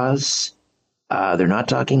cause. They're not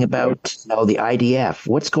talking about the IDF.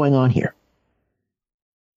 What's going on here?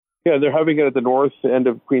 Yeah, they're having it at the north end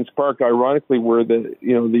of Queen's Park, ironically, where the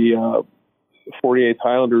 48th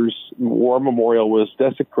Highlanders War Memorial was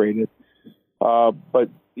desecrated. But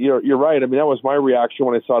you're right. I mean, that was my reaction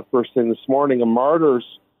when I saw it first thing this morning. A martyrs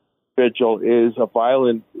vigil is a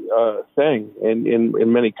violent thing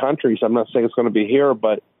in many countries. I'm not saying it's going to be here,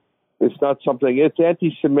 but it's not something. It's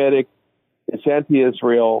anti-Semitic. It's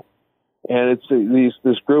anti-Israel. And it's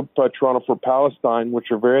this group, Toronto for Palestine,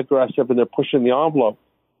 which are very aggressive, and they're pushing the envelope.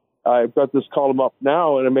 I've got this column up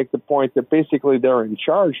now, and I make the point that basically they're in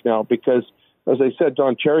charge now because, as I said,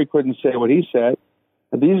 Don Cherry couldn't say what he said.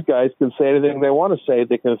 And these guys can say anything they want to say.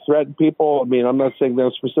 They can threaten people. I mean, I'm not saying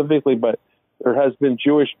them specifically, but there has been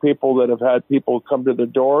Jewish people that have had people come to their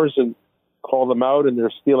doors and call them out, and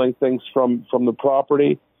they're stealing things from the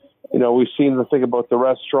property. We've seen the thing about the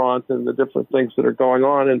restaurant and the different things that are going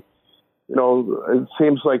on, and it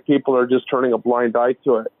seems like people are just turning a blind eye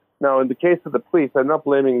to it. Now, in the case of the police, I'm not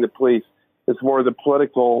blaming the police. It's more the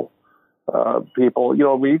political people.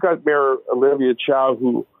 You got Mayor Olivia Chow,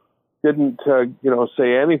 who didn't,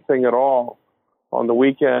 say anything at all on the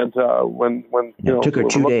weekend when it took her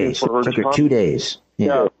 2 days. It took her 2 days.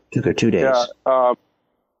 Yeah, took her 2 days. Yeah.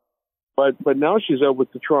 But now she's out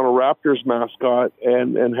with the Toronto Raptors mascot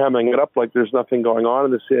and hamming it up like there's nothing going on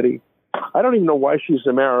in the city. I don't even know why she's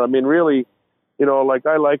the mayor. I mean, really,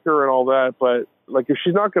 I like her and all that, but if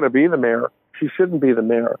she's not going to be the mayor, she shouldn't be the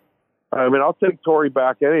mayor. I mean, I'll take Tory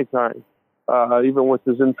back anytime, even with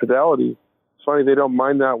his infidelity. It's funny they don't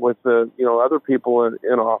mind that with other people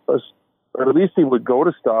in office, but at least he would go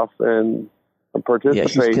to stuff and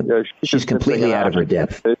participate. Yeah, she's completely out of her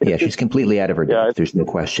depth. Yeah, she's completely out of her depth. There's no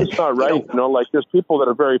question. It's not right. There's people that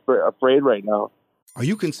are very afraid right now. Are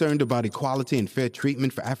you concerned about equality and fair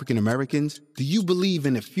treatment for African Americans? Do you believe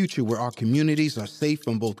in a future where our communities are safe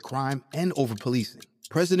from both crime and over-policing?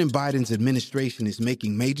 President Biden's administration is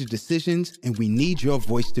making major decisions, and we need your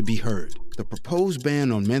voice to be heard. The proposed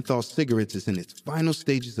ban on menthol cigarettes is in its final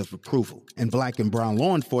stages of approval, and Black and brown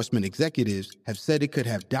law enforcement executives have said it could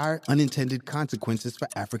have dire unintended consequences for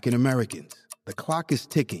African Americans. The clock is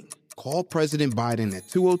ticking. Call President Biden at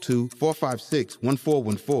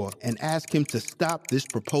 202-456-1414 and ask him to stop this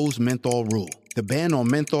proposed menthol rule. The ban on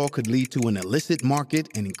menthol could lead to an illicit market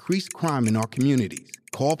and increased crime in our communities.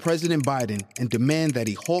 Call President Biden and demand that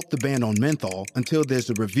he halt the ban on menthol until there's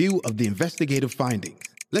a review of the investigative findings.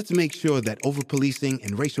 Let's make sure that over-policing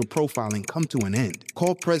and racial profiling come to an end.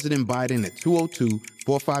 Call President Biden at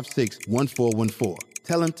 202-456-1414.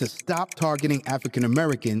 Tell him to stop targeting African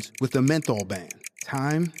Americans with a menthol ban.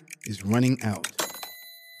 Time is running out.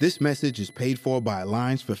 This message is paid for by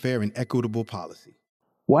Alliance for Fair and Equitable Policy.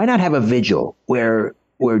 Why not have a vigil where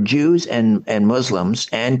Jews and Muslims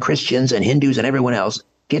and Christians and Hindus and everyone else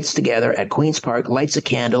gets together at Queen's Park, lights a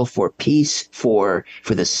candle for peace, for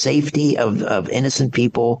the safety of innocent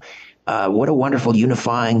people? What a wonderful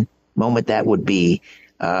unifying moment that would be.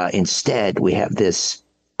 Instead, we have this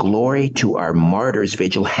Glory to Our Martyrs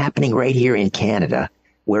vigil happening right here in Canada,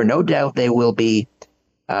 where no doubt they will be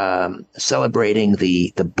celebrating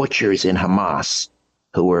the butchers in Hamas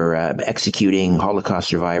who were executing Holocaust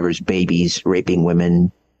survivors, babies, raping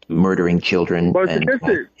women, murdering children. Well, I was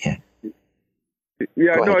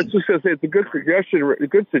just going to say it's a good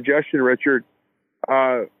suggestion, Richard.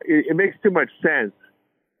 It makes too much sense,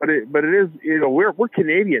 but it is, we're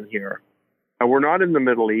Canadian here. We're not in the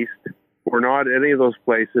Middle East. We're not any of those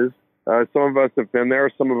places. Some of us have been there.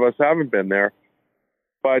 Some of us haven't been there.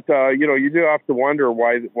 But, you do have to wonder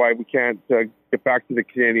why we can't get back to the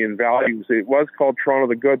Canadian values. It was called Toronto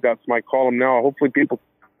the Good. That's my column now. Hopefully people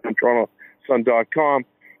on TorontoSun.com,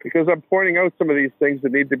 because I'm pointing out some of these things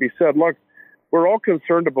that need to be said. Look, we're all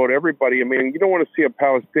concerned about everybody. I mean, you don't want to see a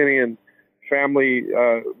Palestinian family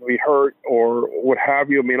be hurt or what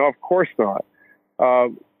have you. I mean, of course not.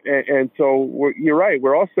 And so you're right.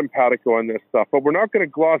 We're all simpatico on this stuff, but we're not going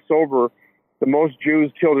to gloss over the most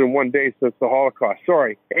Jews killed in one day since the Holocaust.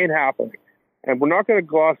 Sorry, ain't happening. And we're not going to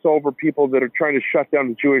gloss over people that are trying to shut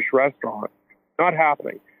down a Jewish restaurant. Not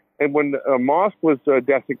happening. And when a mosque was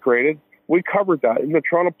desecrated, we covered that. And the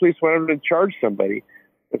Toronto police went out and charged somebody.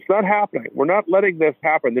 It's not happening. We're not letting this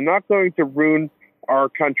happen. They're not going to ruin our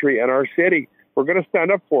country and our city. We're going to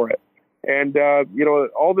stand up for it. And,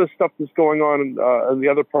 all this stuff that's going on in the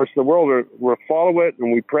other parts of the world, we'll follow it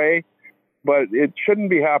and we pray. But it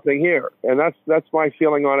shouldn't be happening here. And that's my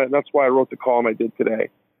feeling on it. And that's why I wrote the column I did today.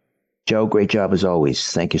 Joe, great job as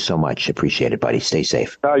always. Thank you so much. Appreciate it, buddy. Stay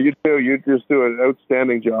safe. You too. You just do an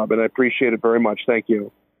outstanding job, and I appreciate it very much. Thank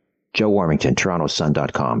you. Joe Warmington,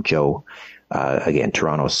 TorontoSun.com. Joe, again,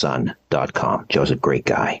 TorontoSun.com. Joe's a great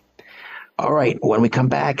guy. All right, when we come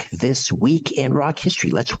back, this week in rock history,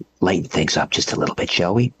 let's lighten things up just a little bit,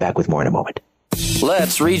 shall we? Back with more in a moment.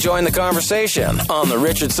 Let's rejoin the conversation on The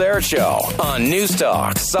Richard Syrett Show on News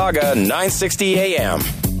Talk, Saga 960 AM.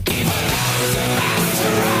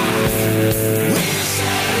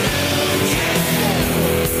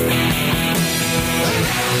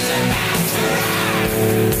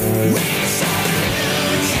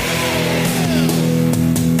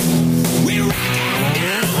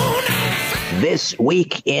 This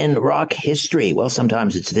week in rock history. Well,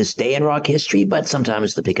 sometimes it's this day in rock history, but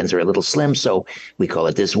sometimes the pickings are a little slim, so we call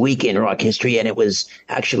it this week in rock history. And it was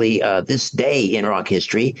actually this day in rock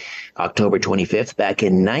history, October 25th, back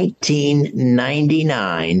in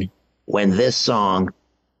 1999, when this song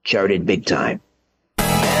charted big time.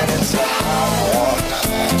 And it's a hot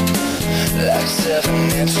one, like 7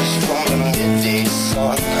 inches from the midday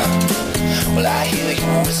sun. Well, I hear you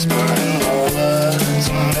whispering words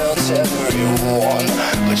to melt everyone,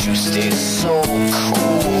 but you stay so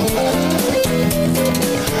cool.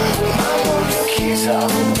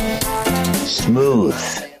 Smooth.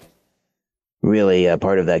 Really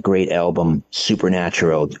part of that great album,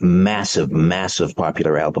 Supernatural, massive, massive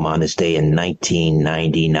popular album on this day in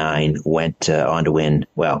 1999, went on to win.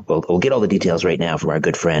 Well, we'll get all the details right now from our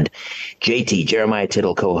good friend, JT, Jeremiah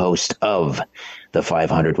Tittle, co-host of the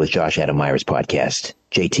 500 with Josh Adam Meyers podcast.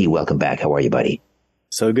 JT, welcome back. How are you, buddy?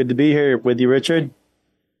 So good to be here with you, Richard.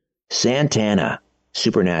 Santana,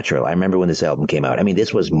 Supernatural. I remember when this album came out. I mean,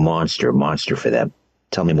 this was monster for them.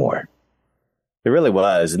 Tell me more. It really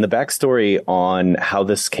was. And the backstory on how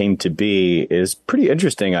this came to be is pretty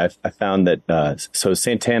interesting. I found that so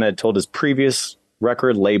Santana told his previous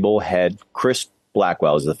record label head, Chris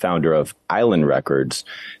Blackwell, is the founder of Island Records.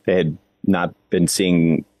 They had not been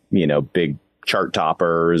seeing, big chart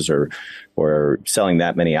toppers or selling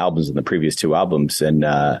that many albums in the previous 2 albums. And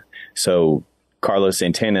so Carlos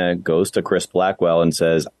Santana goes to Chris Blackwell and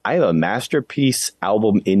says, I have a masterpiece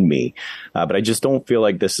album in me, but I just don't feel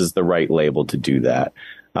like this is the right label to do that.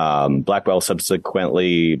 Blackwell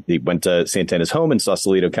subsequently he went to Santana's home in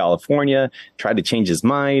Sausalito, California, tried to change his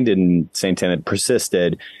mind, and Santana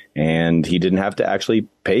persisted, and he didn't have to actually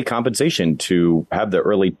pay compensation to have the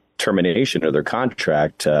early termination of their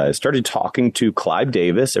contract. Started talking to Clive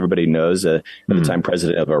Davis, everybody knows, at the time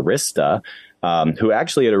president of Arista, who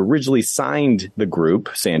actually had originally signed the group,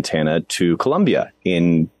 Santana, to Columbia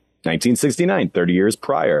in 1969, 30 years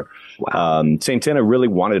prior. Wow. Santana really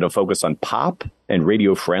wanted to focus on pop and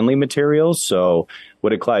radio-friendly materials. So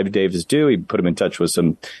what did Clive Davis do? He put him in touch with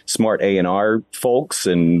some smart A&R folks,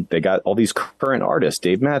 and they got all these current artists,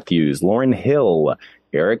 Dave Matthews, Lauryn Hill,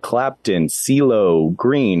 Eric Clapton, CeeLo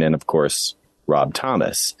Green, and, of course, Rob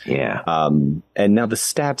Thomas. Yeah. And now the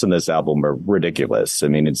stats on this album are ridiculous. I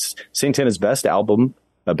mean, it's Santana's best album,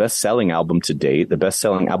 a best-selling album to date, the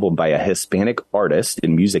best-selling album by a Hispanic artist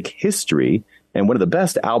in music history, and one of the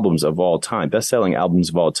best albums of all time, best-selling albums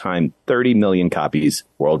of all time, 30 million copies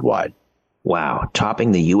worldwide. Wow.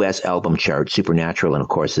 Topping the U.S. album chart, Supernatural, and, of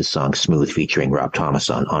course, this song, Smooth, featuring Rob Thomas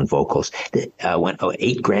on vocals. Went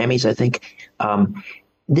 8 Grammys, I think.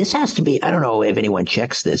 This has to be, I don't know if anyone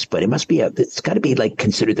checks this, but it's got to be like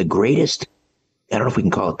considered the greatest, I don't know if we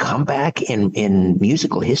can call it comeback in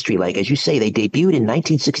musical history. Like, as you say, they debuted in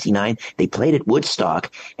 1969, they played at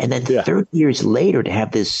Woodstock, and then 30 years later to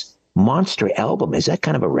have this monster album. Is that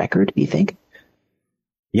kind of a record, do you think?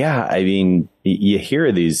 Yeah, I mean, you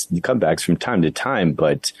hear these comebacks from time to time,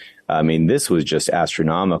 but I mean, this was just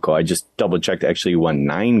astronomical. I just double checked, actually won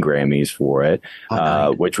 9 Grammys for it,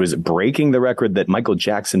 which was breaking the record that Michael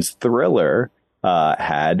Jackson's Thriller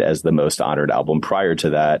had as the most honored album prior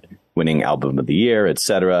to that, winning Album of the Year,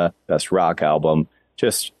 etc. Best rock album.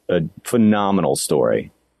 Just a phenomenal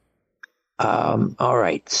story. All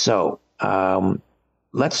right. So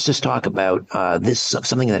let's just talk about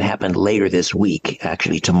something that happened later this week,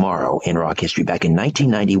 actually tomorrow in rock history. Back in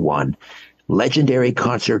 1991, legendary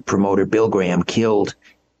concert promoter Bill Graham killed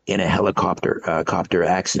in a helicopter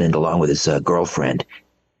accident along with his girlfriend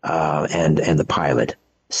and the pilot.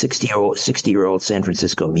 60-year-old San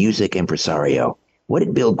Francisco music impresario. What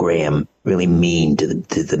did Bill Graham really mean to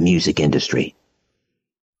the music industry?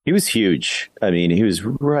 He was huge. I mean, he was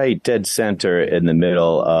right dead center in the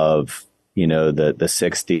middle of, the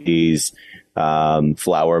 60s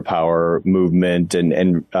flower power movement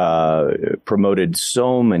and promoted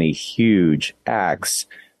so many huge acts.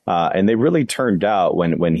 And they really turned out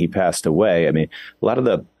when he passed away. I mean,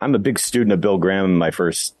 I'm a big student of Bill Graham. My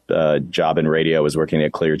first job in radio was working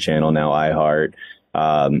at Clear Channel, now iHeart,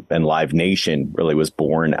 and Live Nation really was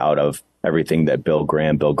born out of everything that Bill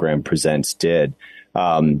Graham Presents did.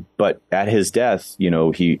 But at his death,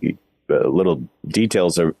 he little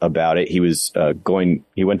details about it. He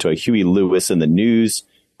went to a Huey Lewis and the News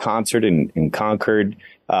concert in Concord.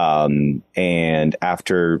 And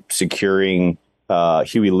after securing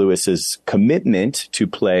Huey Lewis's commitment to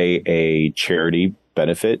play a charity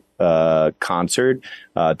benefit concert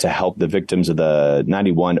to help the victims of the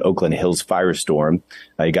 91 Oakland Hills firestorm,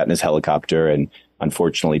 he got in his helicopter and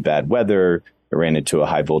unfortunately bad weather. Ran into a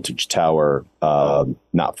high voltage tower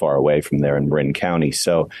not far away from there in Marin County.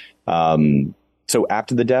 So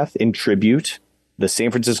after the death, in tribute, the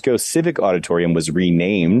San Francisco Civic Auditorium was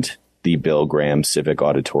renamed the Bill Graham Civic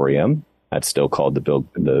Auditorium. That's still called the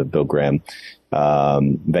Bill Graham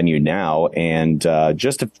venue now. And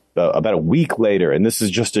just about a week later, and this is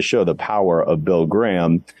just to show the power of Bill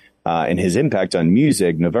Graham and his impact on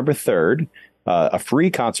music, November 3rd, a free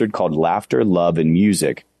concert called Laughter, Love, and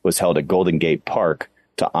Music was held at Golden Gate Park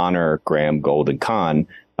to honor Graham Golden Khan.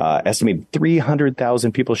 Estimated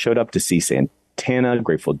 300,000 people showed up to see Santana,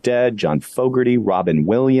 Grateful Dead, John Fogerty, Robin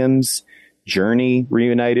Williams, Journey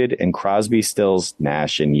reunited, and Crosby, Stills,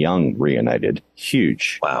 Nash, and Young reunited.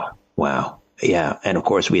 Huge. Wow. Yeah. And of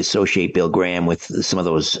course, we associate Bill Graham with some of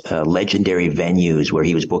those legendary venues where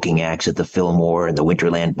he was booking acts at the Fillmore and the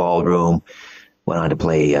Winterland Ballroom. Went on to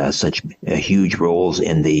play such huge roles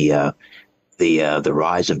in the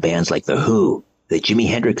rise of bands like The Who, the Jimi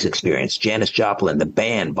Hendrix Experience, Janis Joplin, the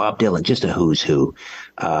band, Bob Dylan, just a who's who.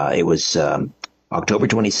 It was October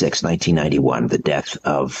 26, 1991, the death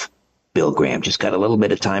of Bill Graham. Just got a little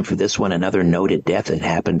bit of time for this one. Another noted death that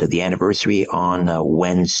happened at the anniversary on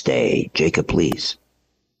Wednesday. Jacob, please.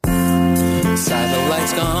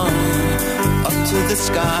 Satellites gone up to the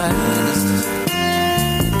skies.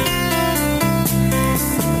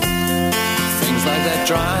 Things like that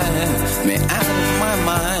drive me out of my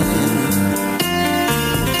mind.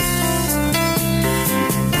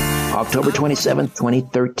 October 27th,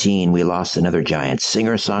 2013, we lost another giant.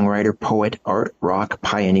 Singer, songwriter, poet, art rock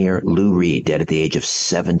pioneer Lou Reed, dead at the age of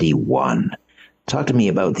 71. Talk to me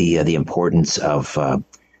about the importance of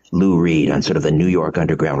Lou Reed on sort of the New York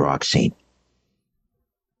underground rock scene.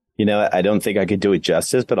 I don't think I could do it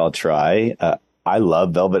justice, but I'll try. I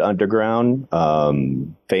love Velvet Underground,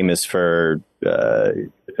 famous for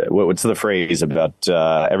what's the phrase about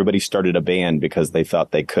everybody started a band because they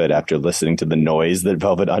thought they could after listening to the noise that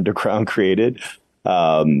Velvet Underground created.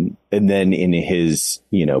 And then in his,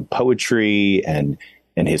 poetry and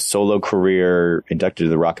his solo career, inducted to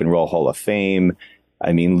the Rock and Roll Hall of Fame.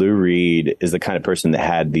 I mean, Lou Reed is the kind of person that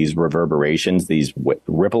had these reverberations, these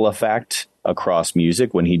ripple effect across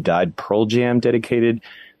music. When he died, Pearl Jam dedicated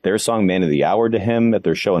their song Man of the Hour to him at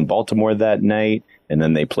their show in Baltimore that night. And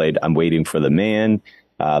then they played I'm Waiting for the Man.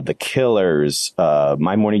 The Killers,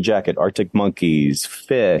 My Morning Jacket, Arctic Monkeys,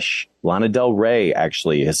 Fish. Lana Del Rey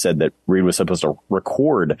actually has said that Reed was supposed to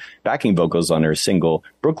record backing vocals on her single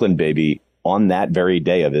Brooklyn Baby on that very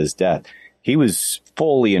day of his death. He was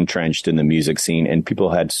fully entrenched in the music scene, and people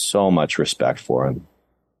had so much respect for him.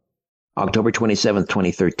 October 27th,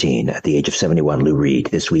 2013, at the age of 71, Lou Reed,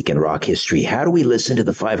 This Week in Rock History. How do we listen to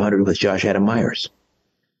the 500 with Josh Adam Myers?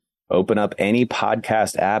 Open up any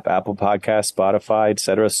podcast app, Apple Podcasts, Spotify,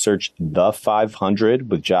 etc. Search The 500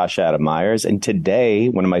 with Josh Adam Myers. And today,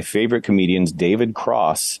 one of my favorite comedians, David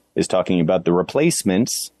Cross, is talking about The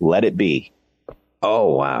Replacements, Let It Be.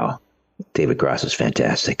 Oh, wow. David Cross is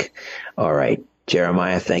fantastic. All right.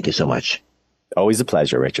 Jeremiah, thank you so much. Always a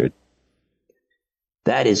pleasure, Richard.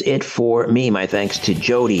 That is it for me. My thanks to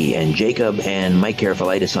Jody and Jacob and Mike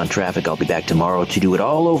Carafalitis on traffic. I'll be back tomorrow to do it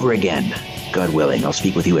all over again. God willing, I'll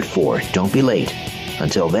speak with you at 4. Don't be late.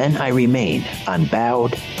 Until then, I remain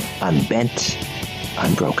unbowed, unbent,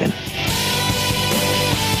 unbroken.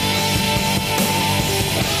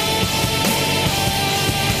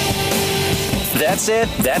 That's it.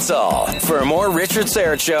 That's all. For more Richard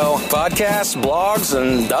Syrett Show, podcasts, blogs,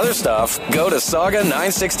 and other stuff, go to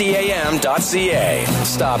saga960am.ca.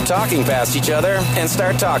 Stop talking past each other and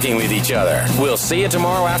start talking with each other. We'll see you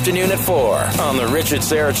tomorrow afternoon at 4 on The Richard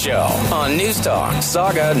Syrett Show on News Talk,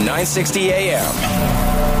 Saga 960 AM.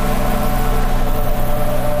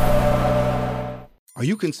 Are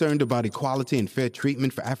you concerned about equality and fair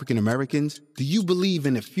treatment for African Americans? Do you believe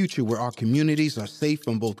in a future where our communities are safe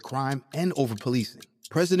from both crime and over-policing?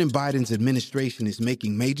 President Biden's administration is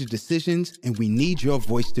making major decisions, and we need your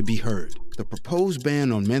voice to be heard. The proposed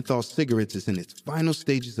ban on menthol cigarettes is in its final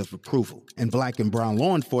stages of approval, and Black and brown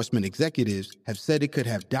law enforcement executives have said it could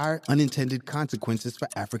have dire unintended consequences for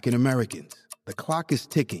African Americans. The clock is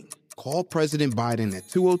ticking. Call President Biden at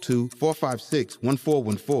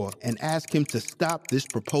 202-456-1414 and ask him to stop this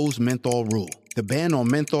proposed menthol rule. The ban on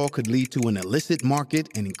menthol could lead to an illicit market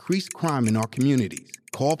and increased crime in our communities.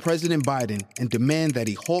 Call President Biden and demand that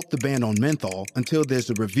he halt the ban on menthol until there's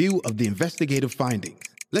a review of the investigative findings.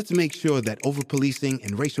 Let's make sure that over-policing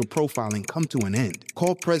and racial profiling come to an end.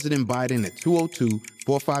 Call President Biden at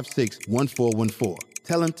 202-456-1414.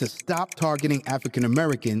 Tell him to stop targeting African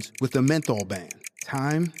Americans with a menthol ban.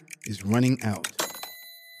 Time is running out.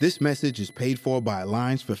 This message is paid for by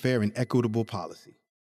Alliance for Fair and Equitable Policy.